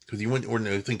statement, because you wouldn't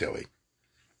ordinarily think that way.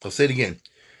 I'll say it again.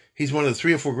 He's one of the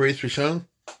 3 or 4 greatest Rishonim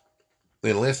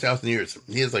in the last 1,000 years.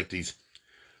 He has like these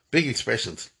big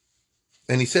expressions.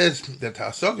 And he says that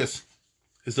Hasagas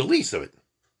is the least of it.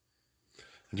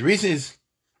 And the reason is,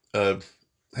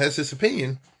 has this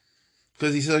opinion,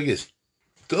 because he says like this,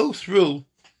 go through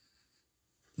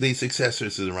the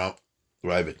successors to the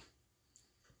Ravid.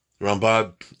 The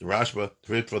Rambam, the Rashba,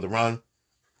 the Ritva, the Ran,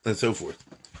 and so forth.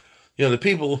 The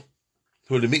people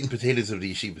who are the meat and potatoes of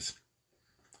the yeshivas.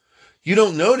 You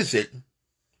don't notice it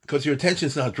because your attention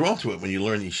is not drawn to it when you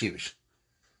learn yeshivish.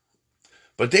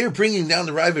 But they are bringing down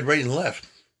the Ravid right and left,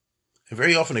 and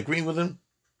very often agreeing with him,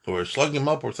 or slugging him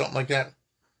up, or something like that.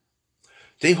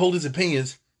 They hold his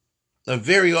opinions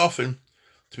very often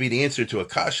to be the answer to a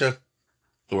kasha,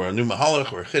 or a new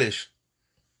mahalach, or a chiddush.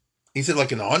 He said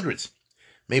like in the hundreds,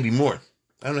 maybe more.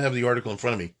 I don't have the article in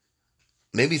front of me.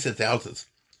 Maybe he said thousands,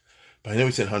 but I know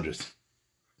he said hundreds.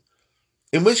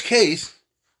 In which case,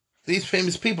 these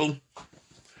famous people,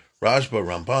 Rashba,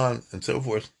 Ramban, and so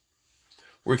forth,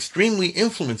 were extremely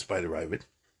influenced by the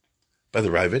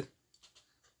Ravid,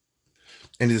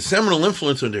 and his seminal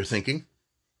influence on their thinking.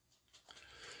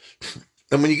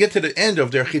 And when you get to the end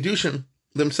of their chidushim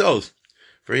themselves,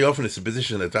 very often it's a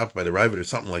position adopted by the Ravid or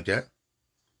something like that.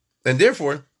 And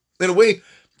therefore, in a way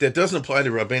that doesn't apply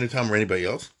to Rabbeinu Tam or anybody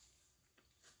else.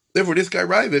 Therefore, this guy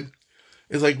Ravid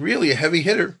is like really a heavy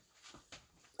hitter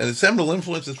and a seminal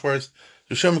influence as far as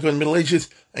the Shemikah in the Middle Ages,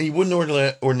 and you wouldn't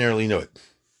ordinarily know it.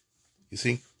 You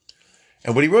see?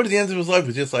 And what he wrote at the end of his life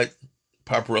was just like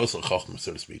paparosa chochma,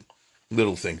 so to speak.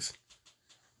 Little things.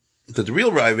 That the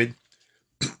real Ravid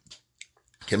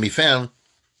can be found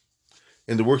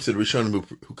in the works of the Rishonim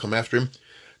who come after him.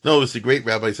 No, it's the great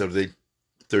rabbis of the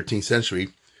 13th century,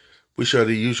 which are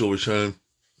the usual Rishonim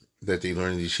that they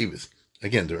learn in the yeshivas.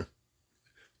 Again, they're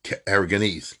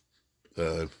Aragonese.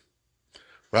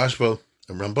 Rashba,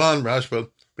 and Ramban, Rashba,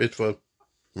 Ritva,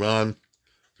 Ran,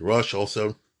 the Rosh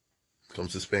also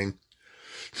comes to Spain.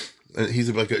 And he's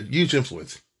like a huge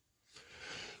influence.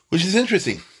 Which is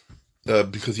interesting,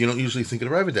 because you don't usually think of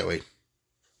the Ravid that way.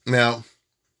 Now,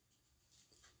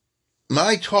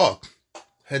 my talk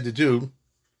had to do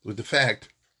with the fact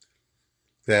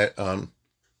that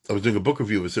I was doing a book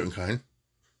review of a certain kind,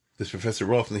 this Professor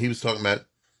Roth, and he was talking about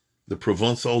the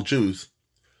Provençal Jews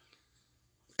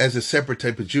as a separate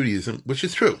type of Judaism, which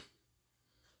is true,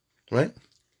 right?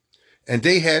 And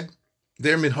they had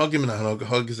their minhagim and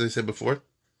hanhag, as I said before,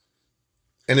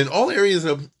 and in all areas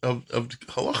of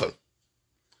halacha,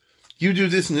 you do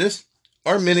this and this,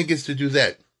 our minhag is to do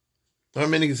that. Our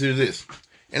minhag is to do this.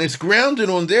 And it's grounded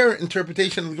on their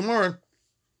interpretation of the Gemara,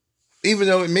 even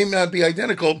though it may not be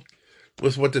identical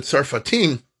with what the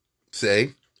Tzarfatim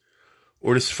say,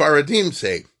 or the Sfaradim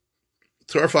say.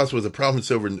 Tzarfas was a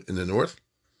province over in the north,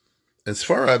 and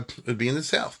Sfarad would be in the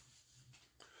south.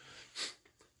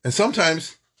 And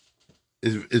sometimes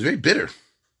is very bitter.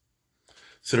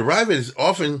 So the Ravid is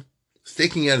often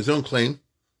staking out his own claim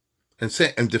and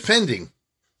defending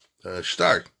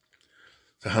stark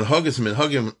the Hanhagas and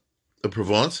Minhagim of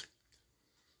Provence,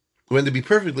 when, to be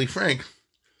perfectly frank,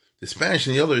 the Spanish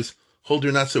and the others hold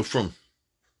they're not so frum.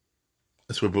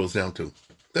 That's what it boils down to.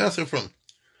 They're not so frum.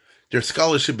 Their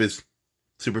scholarship is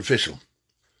superficial.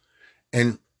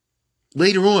 And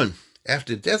later on,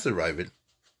 after the death of Ravid,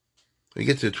 we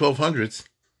get to the 1200s,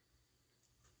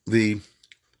 the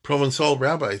Provençal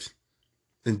rabbis,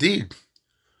 indeed,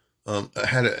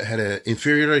 had an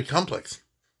inferiority complex.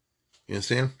 You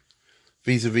understand?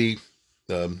 Vis-a-vis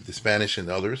the Spanish and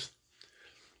others.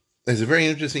 It's a very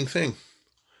interesting thing.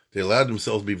 They allowed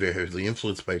themselves to be very heavily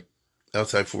influenced by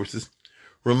outside forces.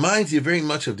 Reminds you very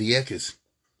much of the Ekes.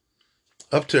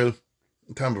 Up to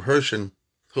the time of Hirsch and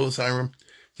Hildesheimer,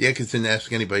 the Ekes didn't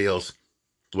ask anybody else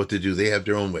what to do. They have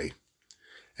their own way.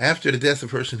 After the death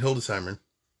of Hirsch and Hildesheimer,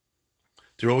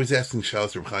 they're always asking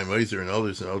Shalos Reb Chaim Ozer and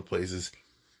others in other places,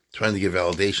 trying to give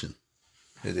validation.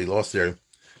 They lost their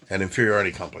an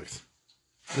inferiority complex.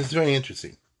 This is very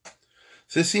interesting.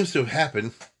 So this seems to have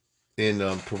happened in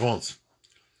Provence.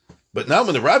 But not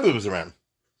when the rabbi was around.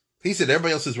 He said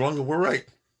everybody else is wrong and we're right.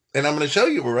 And I'm going to show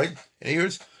you we're right. And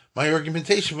here's my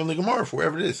argumentation from the Gemara for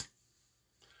wherever it is.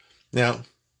 Now,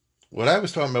 what I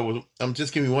was talking about was, I'm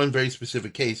just giving you one very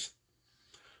specific case,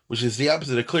 which is the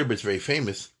opposite of clear, but it's very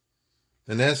famous.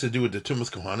 And that has to do with the Tumas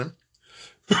Kohanim.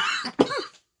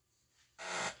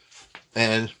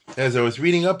 And as I was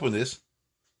reading up on this,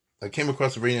 I came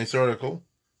across a very nice article,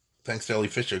 thanks to Ellie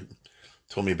Fisher,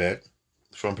 told me about,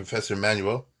 from Professor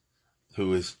Emmanuel,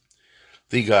 who is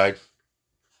the guy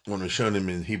when was shown him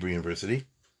in Hebrew University.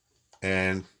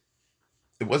 And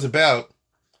it was about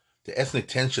the ethnic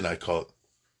tension, I call it,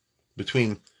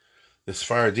 between the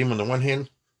Sephardim on the one hand,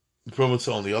 the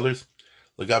Provençal on the others,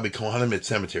 Lagabi Kohanim at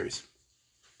cemeteries.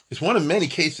 It's one of many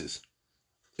cases.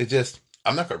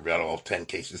 I'm not going to read all 10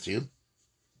 cases to you.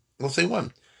 I'll say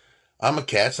one. I'm a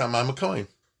Katz, I'm a Cohen.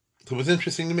 So it was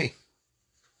interesting to me.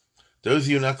 Those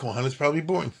of you not Kohanim is probably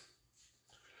boring.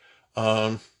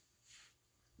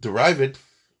 Derive it.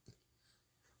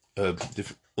 Let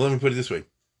me put it this way.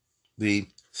 The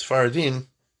Sephardim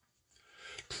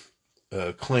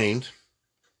claimed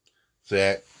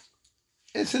that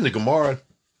it's in the Gemara.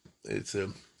 It's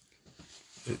in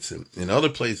other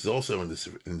places also in the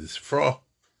Sifra,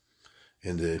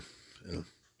 in the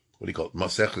what do you call it,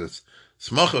 Maseches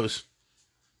Smachos.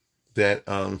 That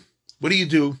what do you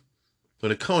do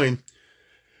when a Kohen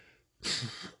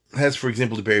has, for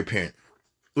example, to bury a parent?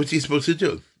 What's he supposed to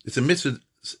do? It's a mitzvah,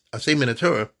 a statement in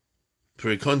Torah,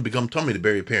 for a Kohen to become tummy to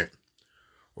bury a parent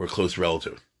or a close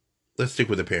relative. Let's stick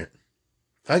with a parent.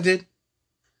 I did.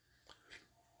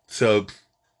 So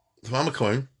if I'm a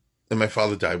Kohen and my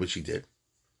father died, which he did.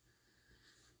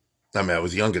 I mean, I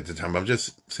was young at the time, but I'm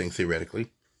just saying theoretically.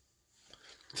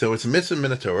 So it's a mitzvah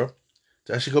min Torah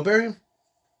to actually go bury him.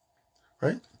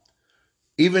 Right?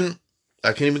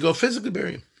 I can't even go physically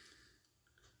bury him.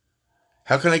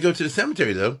 How can I go to the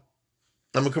cemetery, though?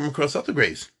 I'm going to come across other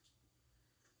graves.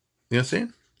 You know what I'm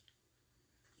saying?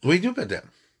 What do you do about that?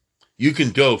 You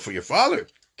can go for your father.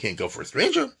 Can't go for a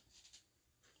stranger.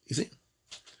 You see?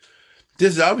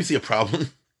 This is obviously a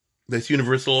problem that's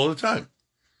universal all the time.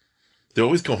 They're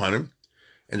always Kohanim,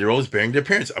 and they're always burying their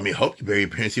parents. I mean, I hope you bury your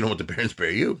parents. You don't want the parents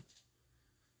bury you.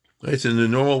 It's in the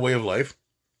normal way of life.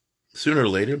 Sooner or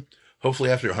later, hopefully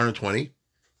after 120,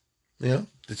 the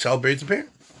child buries the parent.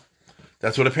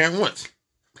 That's what a parent wants.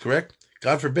 Correct?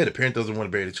 God forbid a parent doesn't want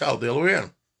to bury the child the other way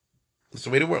around. That's the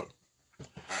way of the world.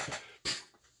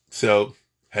 So,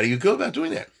 how do you go about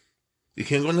doing that? You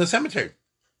can't go into the cemetery.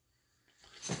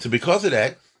 So because of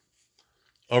that,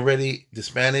 already the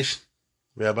Spanish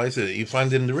rabbis, you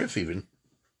find it in the Rif even,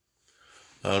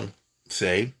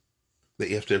 say that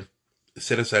you have to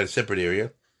set aside a separate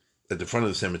area at the front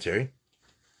of the cemetery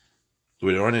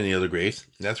where there aren't any other graves.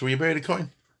 And that's where you bury the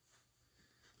Kohen.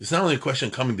 It's not only a question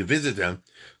of coming to visit them,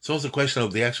 it's also a question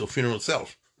of the actual funeral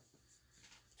itself.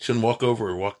 You shouldn't walk over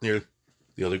or walk near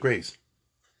the other graves.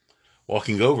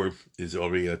 Walking over is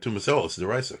already a tumas, it's the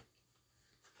Raisa.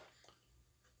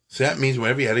 So that means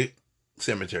whenever you had a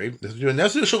cemetery, that's what the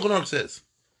Shulchan Aruch says.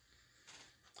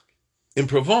 In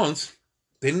Provence,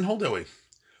 they didn't hold that way.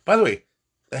 By the way,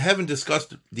 I haven't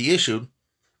discussed the issue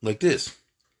like this.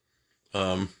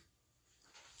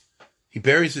 He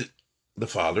buries the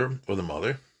father or the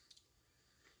mother.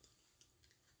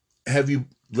 Have you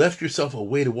left yourself a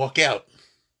way to walk out?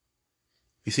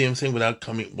 You see what I'm saying? Without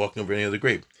walking over any other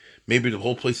grave. Maybe the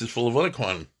whole place is full of other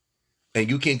Kohanim, and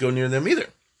you can't go near them either.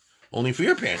 Only for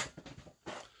your parent.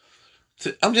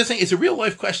 So I'm just saying, it's a real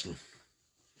life question.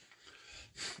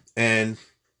 And,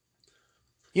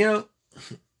 the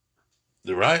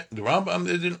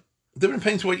Rambam, different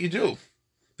depends what you do.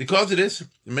 Because of this,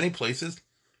 in many places,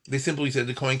 they simply said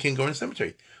the Kohen can't go in the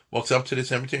cemetery. Walks up to the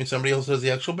cemetery and somebody else does the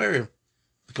actual burial.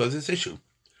 Because of this issue.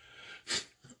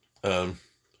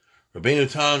 Rabbeinu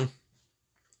Tam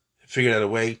figured out a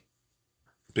way,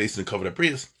 based on the covered up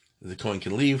Brias, that the Kohen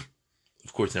can leave,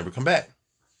 of course, never come back.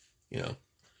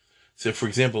 So, for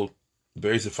example,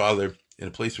 buries the father in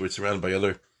a place where it's surrounded by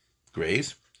other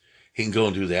graves. He can go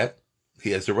and do that.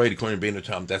 He has the right, according to Rabbeinu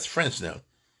Tam, that's French now,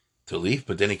 to leave,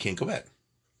 but then he can't go back.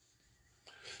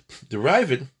 The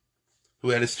Ravid, who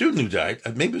had a student who died,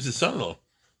 maybe it was his son-in-law,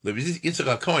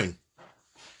 Yitzchak Cohen.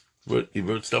 He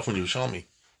wrote stuff on Yerushalmi.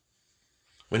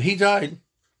 When he died,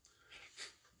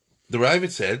 the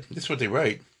Ravid said, this is what they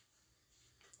write,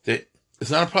 that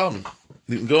it's not a problem.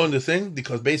 You can go in the thing,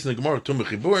 because based on the Gemara, Tumah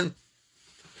Chiburin,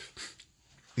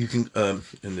 you can,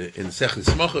 in the Sechles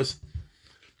Smachos,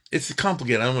 it's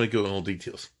complicated, I don't want to go in all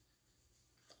details.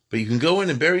 But you can go in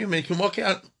and bury him, and you can walk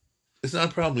out It's not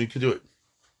a problem. You can do it.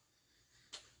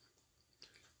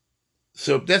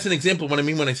 So that's an example of what I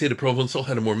mean when I say the Provençal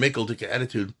had a more mekaldic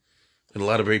attitude and a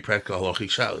lot of very practical halachic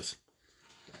shalos.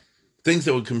 Things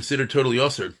that would consider totally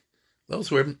osir.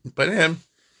 Those were, by them,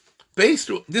 based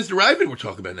on, this is the Ravid we're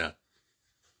talking about now.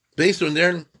 Based on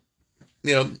their,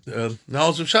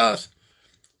 knowledge of Shas,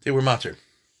 they were matir.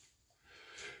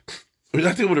 We're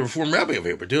not dealing with a Reform rabbi over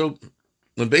here, but dealing on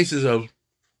the basis of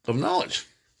knowledge.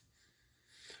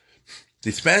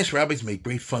 The Spanish rabbis made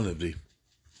great fun of the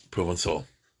Provençal.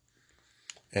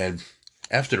 And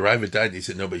after the Ravid died, they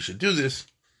said nobody should do this.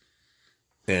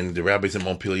 And the rabbis in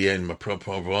Montpellier and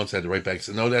Provence had to write back and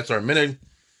say, no, that's our minhag.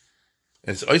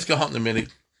 And it's Oiska Hunt in the minhag.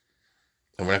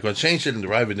 And we're not going to change it. And the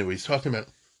Ravid knew what he's talking about.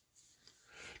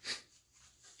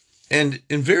 And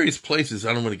in various places,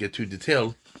 I don't want to get too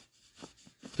detailed,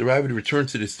 the Ravid returned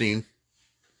to this theme,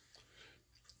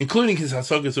 including his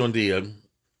hasagas on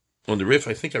the Rif.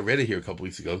 I think I read it here a couple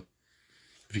weeks ago.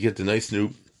 If you get the nice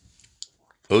new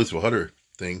Oz V'Hutter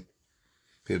thing,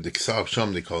 they have the Ksav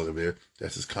Sham, they call it over there.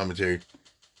 That's his commentary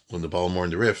on the Balmor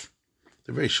and the Rif.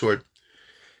 They're very short.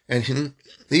 And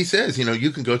he says,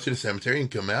 you can go to the cemetery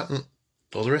and come out and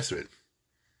all the rest of it.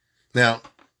 Now,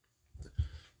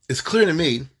 it's clear to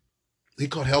me, he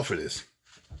caught hell for this.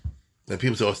 And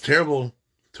people say, oh, it's terrible.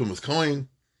 Tumas Cohen,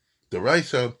 the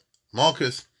Raisa,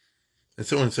 Malchus, and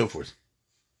so on and so forth.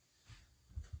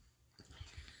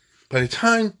 By the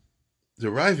time the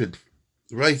Ravid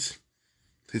writes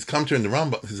his commentary in the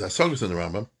Rambam, his hasagas in the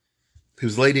Rambam, he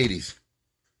was late 80s.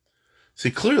 So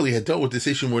he clearly had dealt with this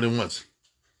issue more than once.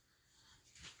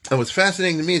 And what's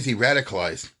fascinating to me is he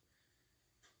radicalized.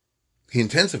 He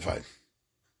intensified.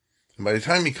 And by the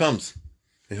time he comes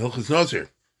in Hilchos Nazir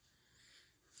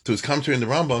to his commentary in the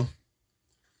Rambam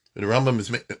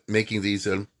is making these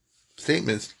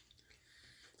statements,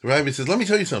 the Ravid says, let me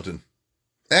tell you something.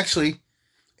 Actually,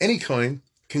 any Kohen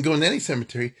can go in any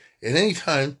cemetery at any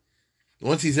time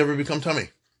once he's ever become tummy.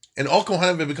 And all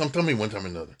Kohanim have become tummy one time or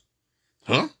another.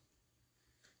 Huh?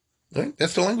 Right?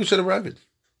 That's the language of the Ravid.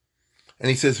 And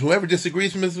he says, whoever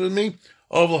disagrees with me,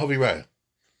 all will have raya.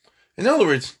 In other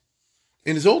words,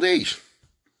 in his old age,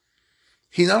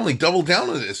 he not only doubled down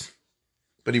on this,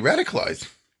 but he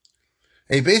radicalized.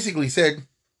 And he basically said,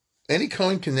 any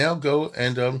Kohen can now go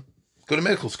and go to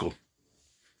medical school.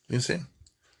 You understand?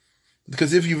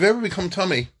 Because if you've ever become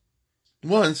tummy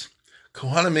once,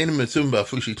 Kohanim made him mitzvah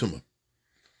fushi tuma.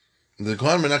 The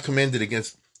Kohanim are not commanded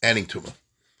against adding tuma.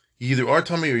 You either are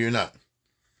tummy or you're not.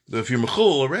 But if you're mechul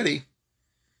already,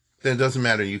 then it doesn't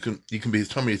matter. You can be as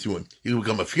tummy as you want. You can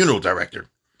become a funeral director.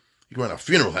 You can run a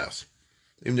funeral house,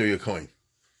 even though you're a Kohen.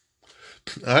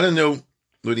 I don't know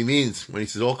what he means when he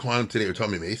says all Kohanim today are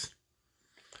tummy mace.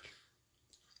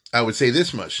 I would say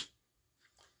this much.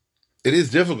 It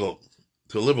is difficult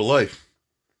to live a life,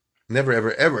 never,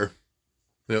 ever, ever,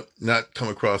 not come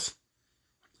across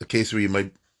a case where you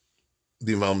might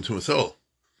be involved to a soul.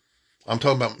 I'm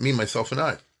talking about me, myself, and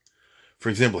I. For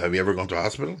example, have you ever gone to a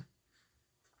hospital?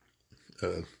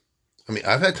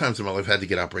 I've had times in my life I had to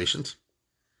get operations.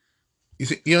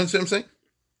 You understand what I'm saying?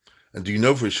 And do you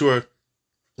know for sure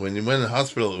when you went in the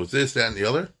hospital it was this, that, and the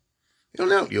other? You don't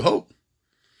know. You hope.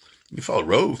 You follow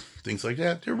Rove, things like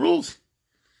that. There are rules.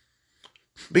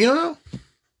 But you don't know.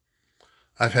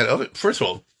 I've had other... First of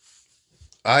all,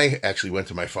 I actually went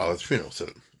to my father's funeral, so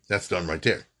that's done right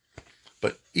there.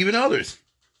 But even others,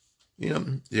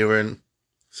 they were in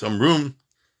some room.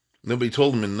 Nobody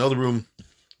told them in another room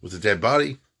was a dead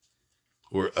body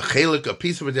or a chelik, a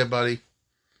piece of a dead body.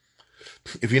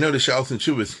 If you know the Shalos and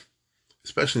Shuvas,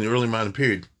 especially in the early modern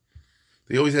period,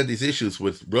 they always had these issues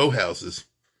with row houses.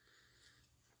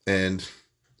 And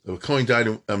if a Kohen died,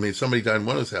 somebody died in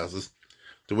one of those houses,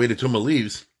 the way the tumah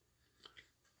leaves,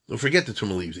 don't forget the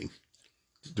tumah leaves.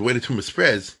 The way the tumah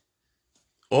spreads,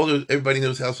 everybody in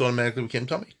those houses automatically became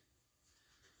tummy.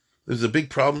 There was a big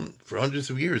problem for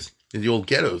hundreds of years in the old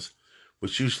ghettos,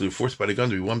 which usually were forced by the gun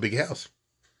to be one big house.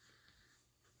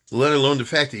 Let alone the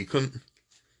fact that you couldn't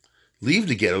leave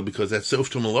the ghetto because that's sof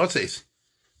tumah,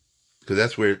 because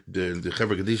that's where the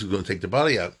Chevra Kaddish is going to take the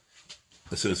body out.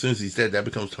 So as soon as he's dead, that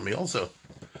becomes tummy also.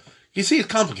 You see, it's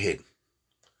complicated.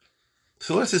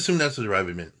 So let's assume that's what the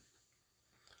Ravid meant.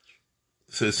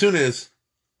 So as soon as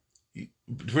the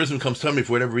person becomes tummy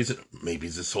for whatever reason, maybe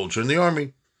he's a soldier in the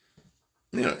army,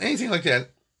 anything like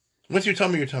that, once you're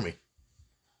tummy, you're tummy.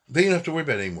 Then you don't have to worry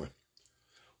about it anymore.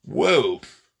 Whoa.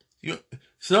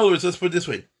 So in other words, let's put it this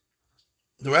way.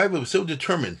 The Ravid was so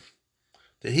determined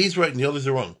that he's right and the others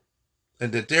are wrong,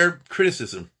 and that their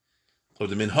criticism of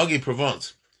the Minhagi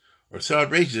Provence are so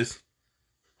outrageous,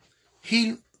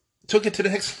 he took it to the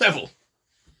next level.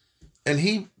 And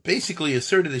he basically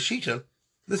asserted a shita.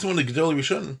 This is one of the Gedolei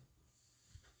Rishonim.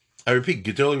 I repeat,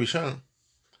 Gedolei Rishonim.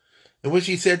 In which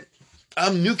he said,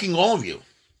 I'm nuking all of you.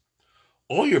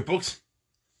 All your books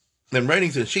and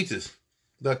writings and shitas,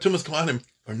 the Tumas Kalanim,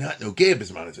 are not nogei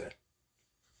b'zman.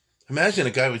 Imagine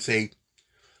a guy would say,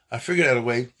 I figured out a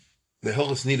way that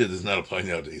Hilchos Nida does not apply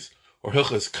nowadays. Or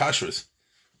Hilchos Kashrus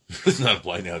does not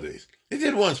apply nowadays. It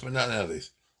did once, but not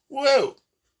nowadays. Whoa!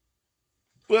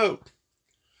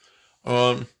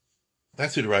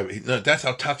 That's who the rabbi. No, that's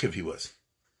how takiv he was.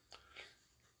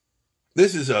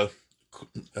 This is a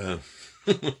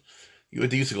you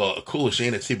would used to call a kula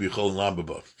shein at Sibir Chol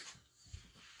Lambaba.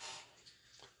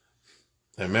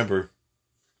 I remember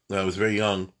when I was very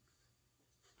young,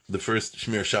 the first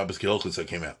Shmir Shabbos Ke'olchus that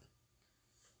came out.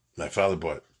 My father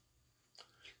bought it.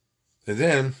 And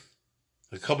then,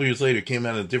 a couple years later, it came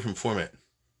out in a different format.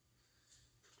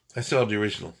 I still have the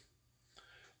original.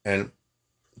 And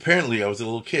apparently, I was a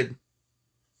little kid.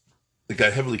 It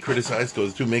got heavily criticized because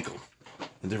it was too makel.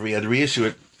 And therefore, he had to reissue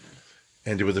it.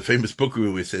 And there was a famous book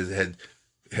review which says it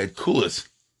had kulas.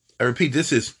 I repeat,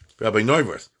 this is Rabbi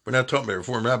Neuwirth. We're not talking about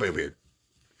Reform Rabbi over here.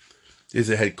 This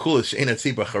had kulas. She'en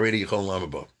atziba charedi yichol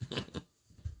lamabo.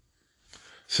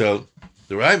 So,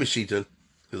 the Raiva Shita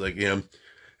is like,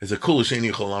 is a kulas she'en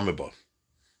yichol lamabo.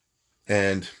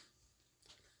 And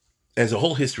as a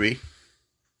whole history,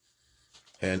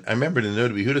 and I remember the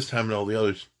Noda B'Yehuda's time and all the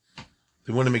others,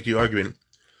 they want to make the argument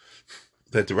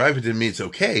that the Raiva didn't mean it's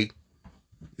okay.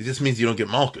 It just means you don't get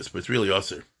malchus, but it's really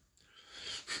usher.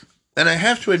 And I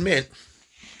have to admit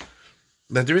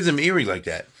that there is a Meiri like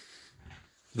that.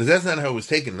 Because that's not how it was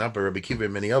taken, not by Rabbi Kiva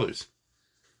and many others.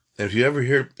 And if you ever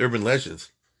hear urban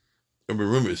legends, urban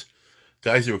rumors,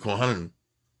 guys who are Kohanim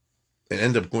and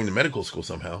end up going to medical school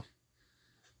somehow,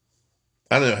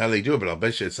 I don't know how they do it, but I'll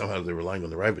bet you somehow they're relying on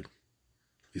the Ravid.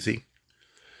 You see?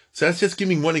 So that's just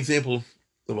giving one example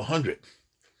of 100,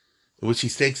 in which he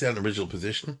stakes out an original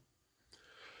position,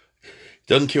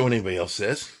 doesn't care what anybody else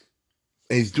says,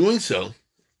 and he's doing so,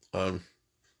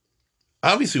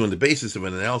 obviously on the basis of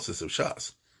an analysis of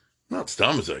Shas, not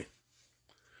Stamazai.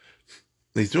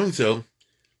 He's doing so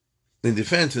in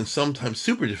defense, and sometimes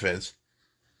super defense,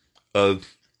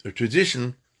 of a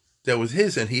tradition that was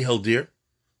his and he held dear.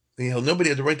 And he held nobody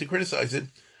had the right to criticize it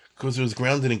because it was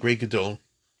grounded in great Gedol.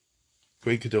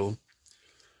 Great Gedol.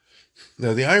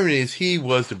 Now the irony is he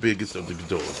was the biggest of the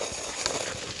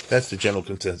Gedol. That's the general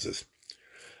consensus.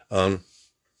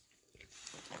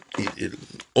 It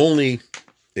only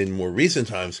in more recent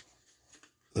times,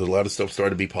 a lot of stuff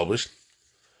started to be published.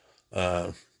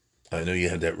 I know you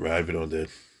had that Ravid on the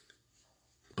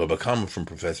Baba Kama from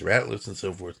Professor Atlas and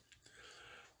so forth.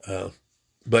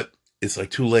 But it's like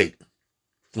too late.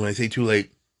 When I say too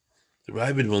late, the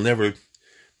Ravid will never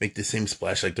make the same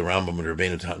splash like the Rambam and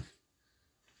Rabbeinu Tam.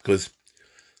 Because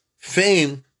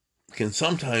fame can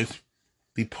sometimes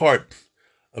be part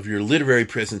of your literary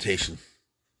presentation.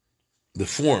 The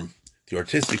form, the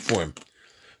artistic form.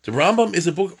 The Rambam is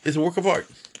a work of art.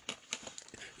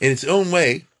 In its own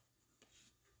way,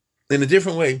 in a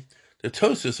different way, the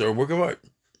Tosas are a work of art.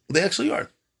 They actually are.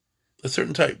 A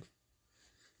certain type.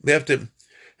 They have to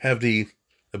have the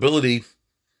ability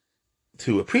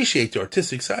to appreciate the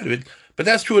artistic side of it, but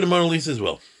that's true of the Mona Lisa as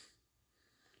well.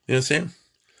 You know what I'm saying?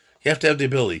 You have to have the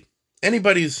ability.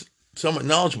 Anybody who's somewhat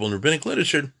knowledgeable in rabbinic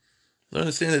literature will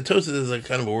understand that Tosas is like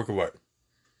kind of a work of art.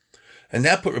 And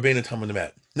that put Rabbeinu Tam on the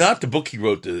map. Not the book he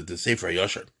wrote, the Sefer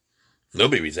HaYashar.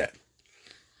 Nobody reads that.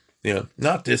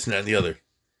 Not this and that and the other.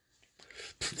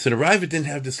 So the Ravid didn't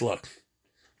have this luck.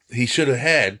 He should have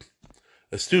had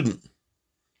a student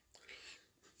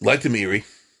like the Meiri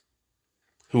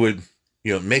who would,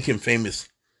 make him famous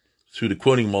through the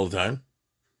quoting him all the time.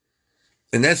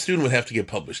 And that student would have to get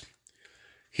published.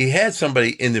 He had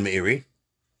somebody in the Meiri,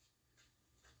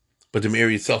 but the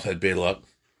Meiri itself had bad luck.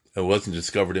 It wasn't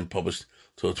discovered and published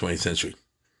until the 20th century.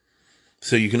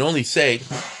 So you can only say,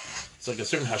 it's like a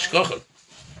certain hashkacha.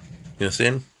 You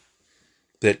understand?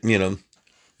 That,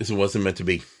 this wasn't meant to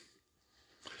be.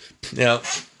 Now,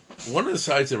 one of the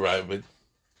sides of Ravid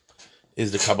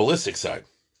is the Kabbalistic side,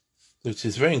 which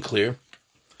is very unclear.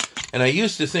 And I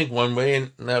used to think one way,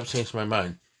 and now I've changed my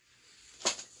mind.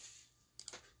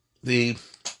 The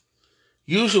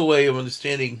usual way of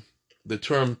understanding the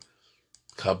term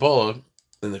Kabbalah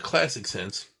in the classic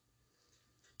sense,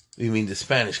 you mean the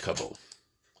Spanish Kabbalah.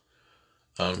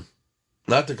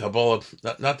 Not the Kabbalah,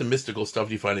 not the mystical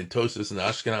stuff you find in Tosas and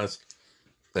Ashkenaz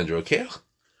and Rokeach,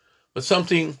 but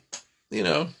something,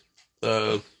 that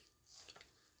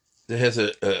has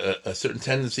a certain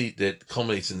tendency that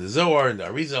culminates in the Zohar and the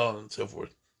Arizal and so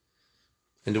forth.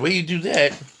 And the way you do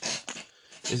that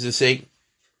is to say,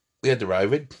 we had the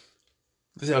Ravid.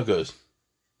 This is how it goes.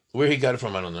 Where he got it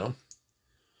from, I don't know.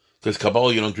 Because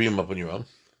Kabbalah, you don't dream up on your own.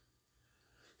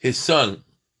 His son,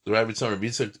 the Ravid's son, Rabbi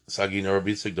Yitzchak Sagin, or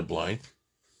Rabbi Yitzchak the Blind.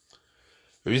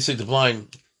 Rabbi Yitzchak the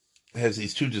Blind has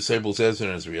these two disciples, Ezra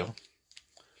and Israel.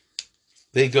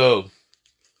 They go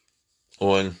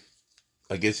on,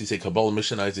 I guess you say, Kabbalah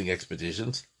missionizing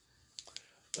expeditions.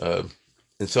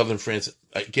 In southern France,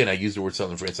 again, I use the word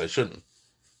southern France, I shouldn't.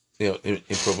 In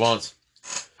Provence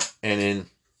and in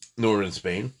northern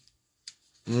Spain.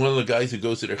 And one of the guys who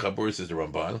goes to their Chaburis is the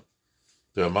Ramban.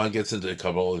 The Ramban gets into the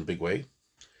Kabbalah in a big way.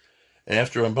 And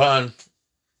after Ramban,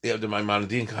 they have the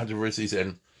Maimonidean controversies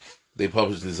and they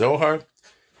publish the Zohar,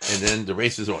 and then the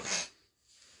race is on.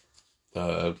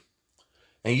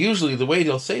 And usually the way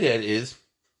they'll say that is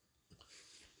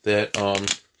that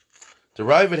the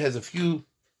Ravid has a few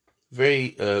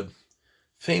very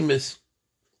famous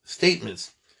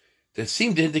statements that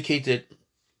seem to indicate that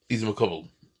he's a Makabal.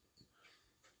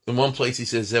 In one place he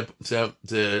says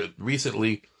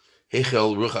recently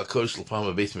Hechel Ruach HaKodesh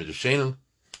L'Pam HaBeis Midrashenu,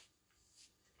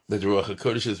 that the Ruach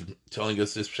HaKodesh is telling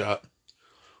us this shot,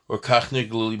 or Kach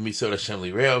Niglu Misod Hashem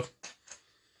Li'Reov,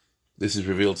 this is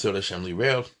revealed Sod Hashem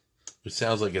Li'Reov, which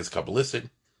sounds like it's Kabbalistic.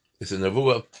 It's a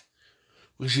Nevuah,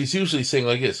 which he's usually saying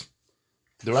like this.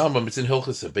 The Rambam, it's in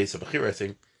Hilchos Beis HaBechira, I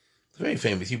think. It's very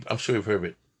famous. I'm sure you've heard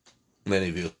it, many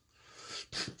of you,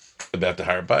 about the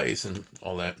Har Bayis and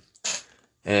all that.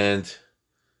 And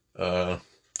the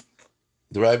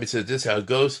Rabbi says this, how it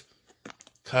goes.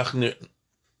 Kach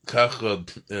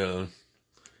Heralim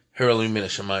Min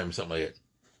HaShamayim, something like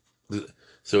that.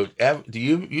 So the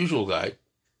usual guy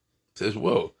says,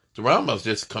 whoa, the Rambam's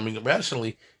just coming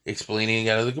rationally explaining it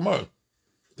out of the Gemara.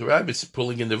 The Rabbi's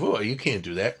pulling in the Nevuah. You can't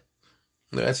do that.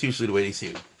 No, that's usually the way they see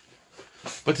it.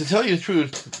 But to tell you the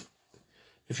truth,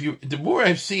 the more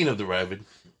I've seen of the Ravid,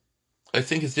 I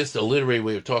think it's just a literary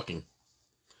way of talking.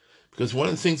 Because one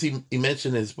of the things he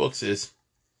mentioned in his books is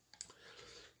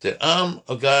that I'm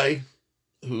a guy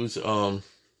who's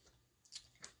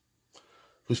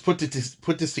put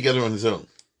this together on his own.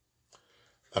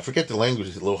 I forget the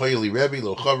language. Lo Hayli Rebbe,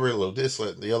 Lo Chaver, Lo this,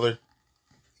 Lo the other. You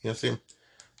know what I'm saying?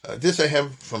 This I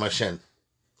have from Hashem,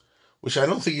 which I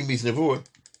don't think he means Nevuah.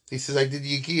 He says, I did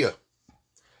Yigiyah.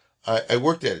 I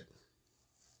worked at it.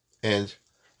 And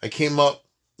I came up,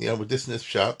 with this in this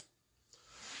shop.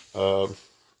 Listen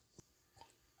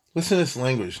to this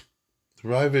language. The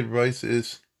Ravid writes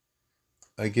this,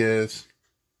 I guess,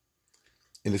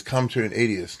 in his commentary on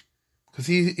 80s. Because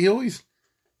he always,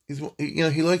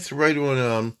 he likes to write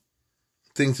on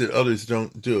things that others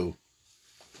don't do.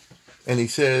 And he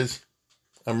says,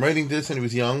 I'm writing this, and he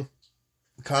was young.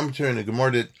 The commentary on the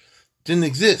Gemara that didn't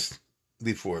exist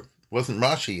before. It wasn't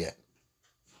Rashi yet.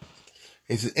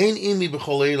 He says, Ein imi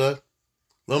b'chol eila,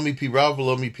 lo mi pi Rav,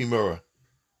 lo mi pi Mora.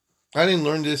 I didn't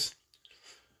learn this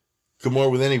Gemara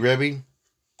with any Rebbe,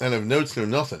 and I've notes no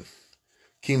nothing.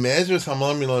 Ki me'ezras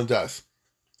hamalam milam das.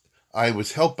 I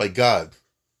was helped by God.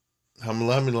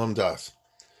 Hamalam milam das.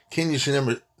 Kin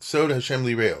yishenem sod Hashem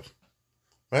li'reov.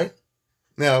 Right?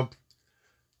 Now,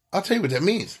 I'll tell you what that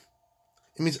means.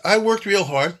 It means I worked real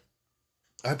hard.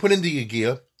 I put in the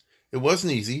Yigiyah. It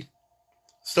wasn't easy.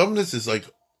 Stubbornness is like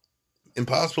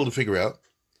impossible to figure out.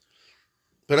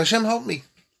 But Hashem helped me.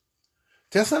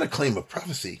 That's not a claim of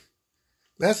prophecy.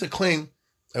 That's a claim.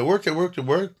 I worked, and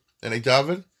I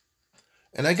davened,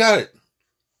 and I got it.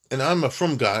 And I'm a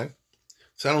frum guy,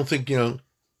 so I don't think,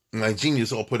 my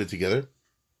genius all put it together.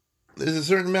 There's a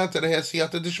certain amount that I had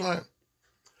siyata d'shmaya.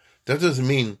 That doesn't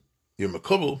mean you're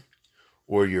makubal,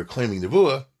 or you're claiming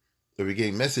nevuah, or you're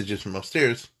getting messages from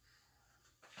upstairs.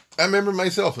 I remember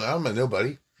myself, I'm a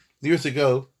nobody. Years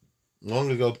ago,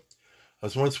 long ago, I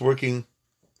was once working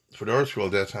for the art school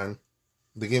at that time.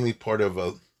 They gave me part of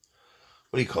what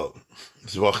do you call it?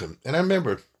 Zvachim. And I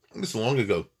remember, this long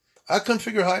ago, I couldn't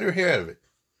figure out how to hair out of it.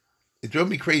 It drove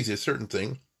me crazy, a certain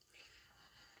thing.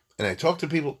 And I talked to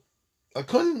people. I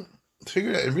couldn't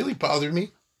figure it out. It really bothered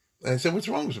me. And I said, what's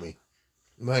wrong with me?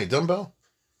 Am I a dumbbell?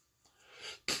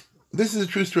 This is a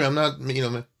true story. I'm not,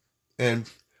 and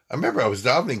I remember I was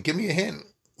davening, give me a hand.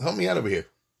 Help me out over here.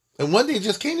 And one day it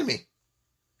just came to me.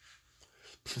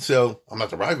 So, I'm not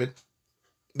the Ravid.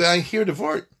 Then I hear the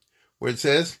Vort where it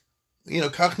says,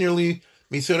 Kach nearly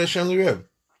Misod Hashem Li'Rev.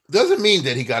 Doesn't mean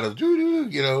that he got a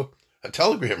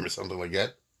telegram or something like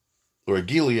that. Or a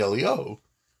Gili Elio.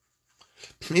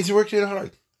 It means he worked it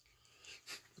hard.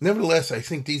 Nevertheless, I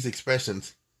think these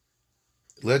expressions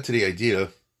led to the idea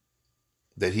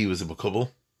that he was a Makubal.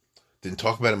 Didn't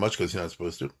talk about it much because you're not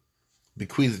supposed to.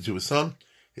 Bequeathed it to his son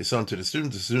to the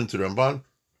student to the Ramban,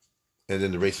 and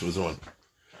then the race was on.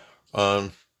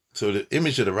 So the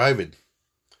image of the Ravid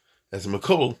as a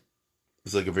Makubal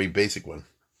is like a very basic one.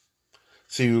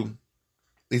 So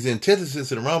there's an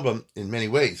antithesis in the Rambam in many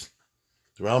ways.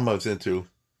 The Rambam is into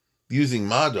using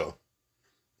Mado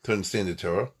to understand the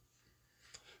Torah.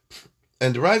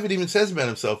 And the Ravid even says about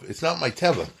himself, it's not my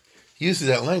teva. He uses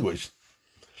that language.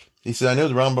 He says, I know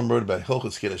the Rambam wrote about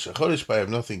Hilchos Kiddush HaChodesh, but I have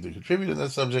nothing to contribute in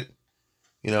that subject.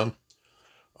 I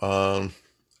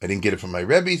didn't get it from my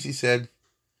Rebbes, he said.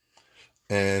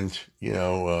 And,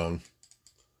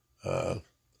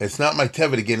 it's not my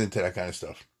teva to get into that kind of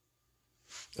stuff.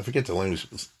 I forget the language.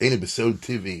 Ain't Besod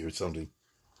TV or something.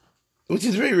 Which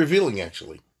is very revealing,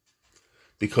 actually.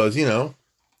 Because,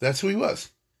 that's who he was.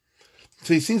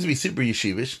 So he seems to be super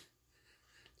yeshivish.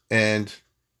 And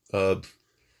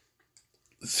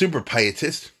super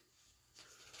pietist.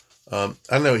 I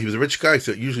don't know, he was a rich guy,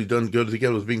 so it usually doesn't go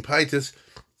together with being pietist.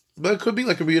 But it could be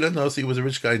like a Rebbe knows he was a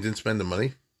rich guy and didn't spend the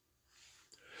money.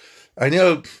 I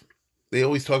know they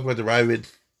always talk about the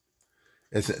Ravid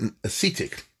as an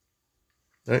ascetic,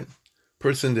 right?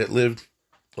 Person that lived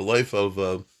a life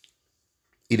of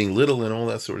eating little and all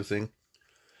that sort of thing.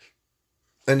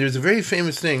 And there's a very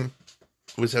famous thing,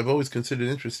 which I've always considered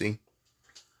interesting.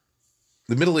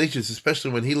 The Middle Ages,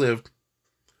 especially when he lived,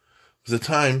 was a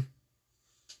time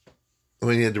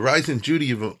when he had the rise in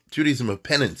Judaism of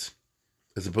penance,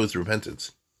 as opposed to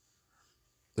repentance.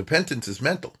 Repentance is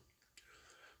mental.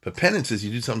 But penance is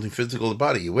you do something physical to the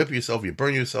body. You whip yourself, you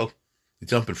burn yourself, you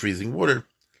jump in freezing water,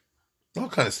 all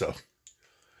kind of stuff.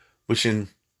 Which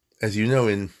as you know,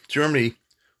 in Germany,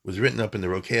 was written up in the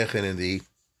Rokeach and in the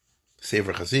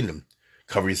Sefer Hasidim.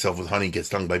 Cover yourself with honey, get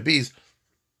stung by bees,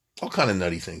 all kind of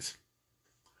nutty things.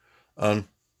 The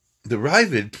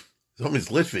Ravid is almost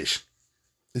Litvish.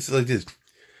 This is like this.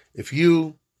 If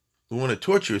you want to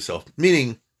torture yourself,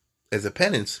 meaning as a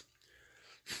penance,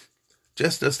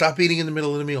 just stop eating in the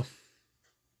middle of the meal.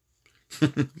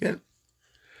 Yeah.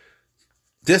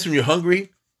 Just when you're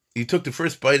hungry, you took the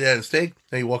first bite out of steak,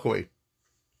 now you walk away.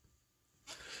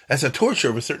 That's a torture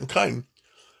of a certain kind,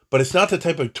 but it's not the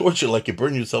type of torture like you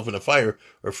burn yourself in a fire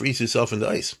or freeze yourself in the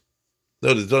ice.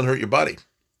 No, it doesn't hurt your body.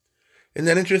 Isn't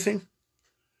that interesting?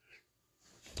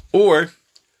 Or,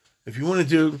 if you want to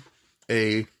do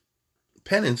a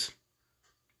penance,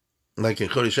 like in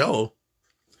Chodesh Elul,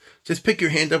 just pick your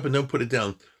hand up and don't put it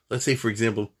down. Let's say, for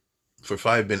example, for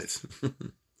 5 minutes.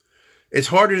 It's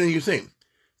harder than you think.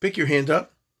 Pick your hand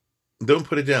up, don't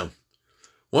put it down.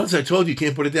 Once I told you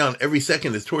can't put it down, every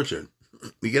second is torture.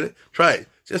 You get it? Try it,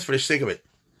 just for the sake of it.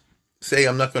 Say,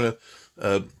 I'm not going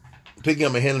to, picking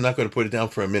up my hand, I'm not going to put it down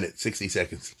for a minute, 60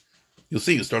 seconds. You'll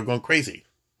see, you'll start going crazy.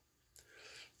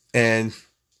 And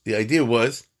the idea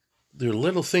was, there are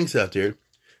little things out there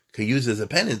can use as a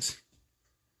penance,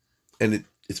 and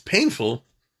it's painful,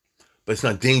 but it's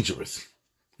not dangerous.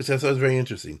 Which I thought was very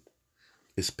interesting.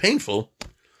 It's painful,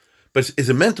 but it's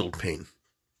a mental pain.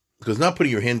 Because not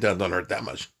putting your hand down doesn't hurt that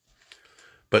much.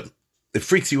 But it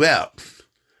freaks you out.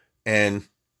 And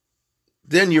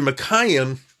then you're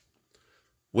Makayim,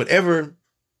 whatever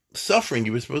suffering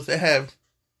you were supposed to have,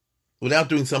 without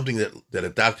doing something that a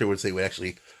doctor would say would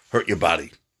actually hurt your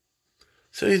body.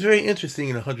 So he's very interesting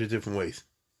in 100 different ways.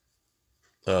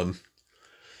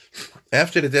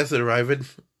 After the death of the Ravid,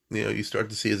 you start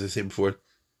to see, as I said before,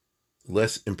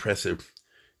 less impressive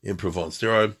in Provence.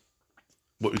 There are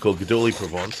what we call Gedolei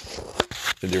Provence,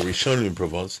 and there are Rishonim in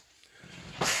Provence.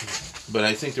 But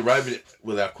I think the Ravid,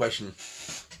 without question,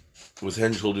 was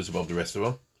head and shoulders above the rest of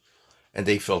them, and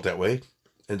they felt that way.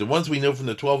 And the ones we know from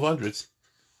the 1200s,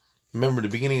 remember the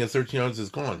beginning of 1300s is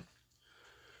gone,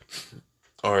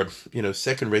 are,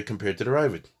 second rate compared to the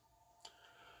Ravid.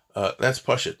 That's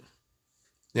Pashut.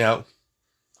 Now,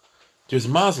 there's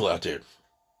Mazel out there.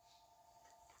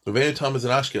 Rabbeinu Tam is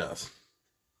in Ashkenaz.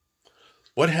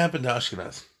 What happened to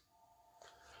Ashkenaz?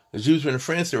 The Jews were in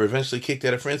France. They were eventually kicked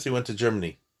out of France. They went to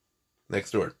Germany,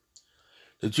 next door.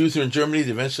 The Jews were in Germany.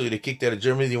 They kicked out of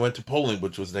Germany. They went to Poland,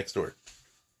 which was next door.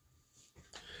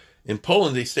 In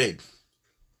Poland, they stayed.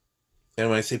 And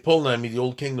when I say Poland, I mean the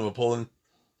old kingdom of Poland.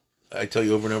 I tell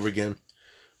you over and over again,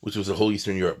 which was the whole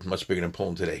Eastern Europe, much bigger than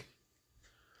Poland today.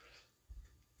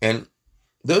 And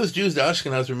those Jews, the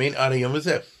Ashkenaz, remain Ad Hayom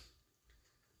Hazeh.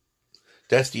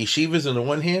 That's the yeshivas on the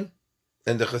one hand,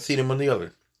 and the Hasidim on the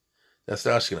other. That's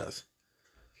the Ashkenaz.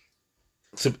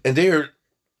 So, and they are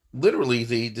literally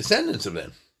the descendants of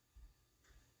them.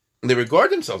 And they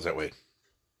regard themselves that way.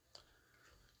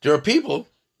 There are people,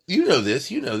 you know this,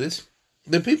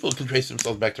 the people can trace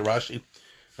themselves back to Rashi,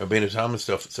 Rabbeinu Tam and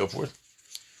stuff and so forth.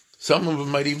 Some of them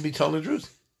might even be telling the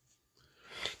truth.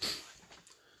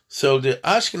 So the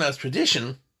Ashkenaz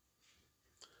tradition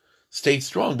stayed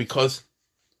strong because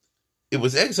it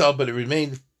was exiled, but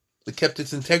it kept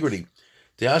its integrity.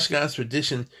 The Ashkenaz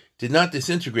tradition did not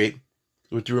disintegrate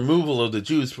with the removal of the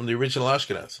Jews from the original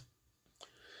Ashkenaz.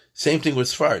 Same thing with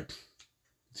Sfard.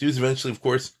 Jews eventually, of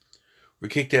course, were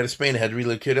kicked out of Spain and had to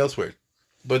relocate elsewhere.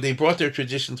 But they brought their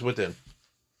traditions with them.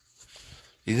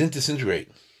 They didn't disintegrate.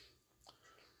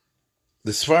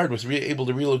 The Sfard was able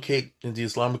to relocate in the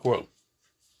Islamic world.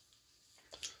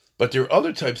 But there are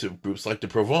other types of groups, like the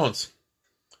Provence.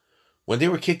 When they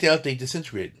were kicked out, they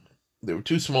disintegrated. They were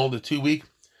too small, they're too weak.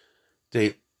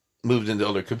 They moved into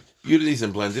other communities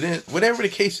and blended in. Whatever the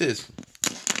case is.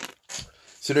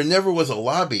 So there never was a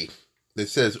lobby that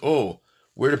says, oh,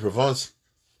 we're the Provence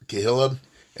Kehillah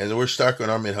and we're Stark on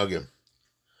our Minhagim.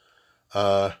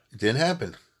 It didn't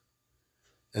happen.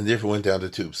 And therefore went down the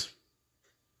tubes.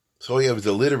 So all you have is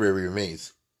the literary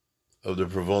remains of the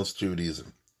Provence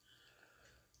Judaism.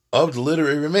 Of the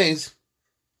literary remains,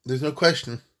 there's no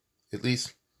question, at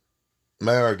least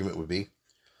my argument would be,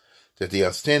 that the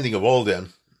outstanding of all of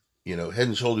them, head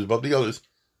and shoulders above the others,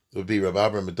 would be Rav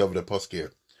Abraham and David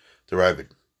Aposkir, the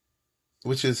Ravid,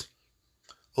 which is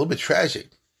a little bit tragic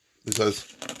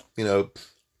because,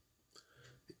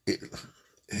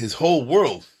 his whole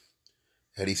world,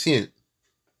 had he seen it,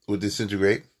 would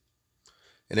disintegrate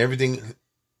and everything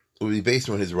would be based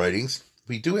on his writings.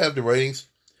 We do have the writings,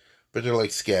 but they're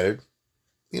like scattered.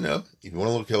 If you want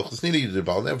to look at Hilchos Nida, you do the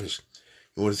Baal Nefesh.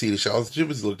 You want to see the Shalos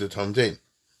Jibas, you look at Tom Jane.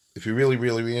 If you're really,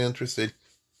 really, really interested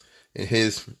in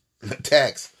his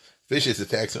vicious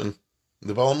attacks on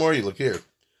the Baal Mor, you look here.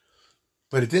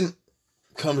 But it didn't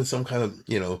come in some kind of,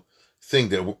 thing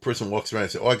that a person walks around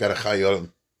and says, oh, I got a Chayot,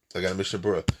 I got a Mishnah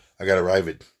Berurah, I got a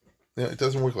Ravid. It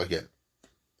doesn't work like that.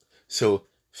 So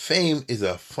fame is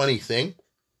a funny thing.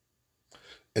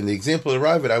 And the example of the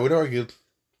Ravid, I would argue,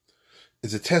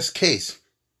 is a test case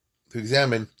to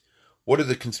examine what are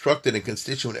the constructed and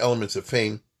constituent elements of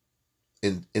fame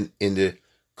in the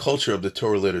culture of the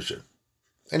Torah literature.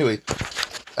 Anyway,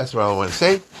 that's what I want to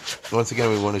say. Once again,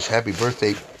 we want to wish happy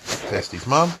birthday to Esty's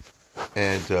mom,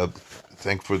 and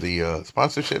thank for the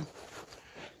sponsorship.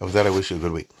 And with that, I wish you a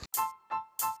good week.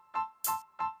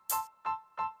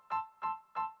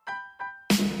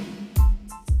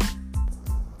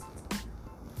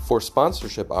 For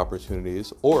sponsorship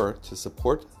opportunities or to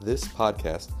support this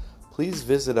podcast, please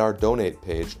visit our donate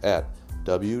page at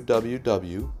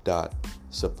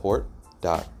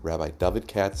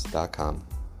www.support.rabbidavidkatz.com.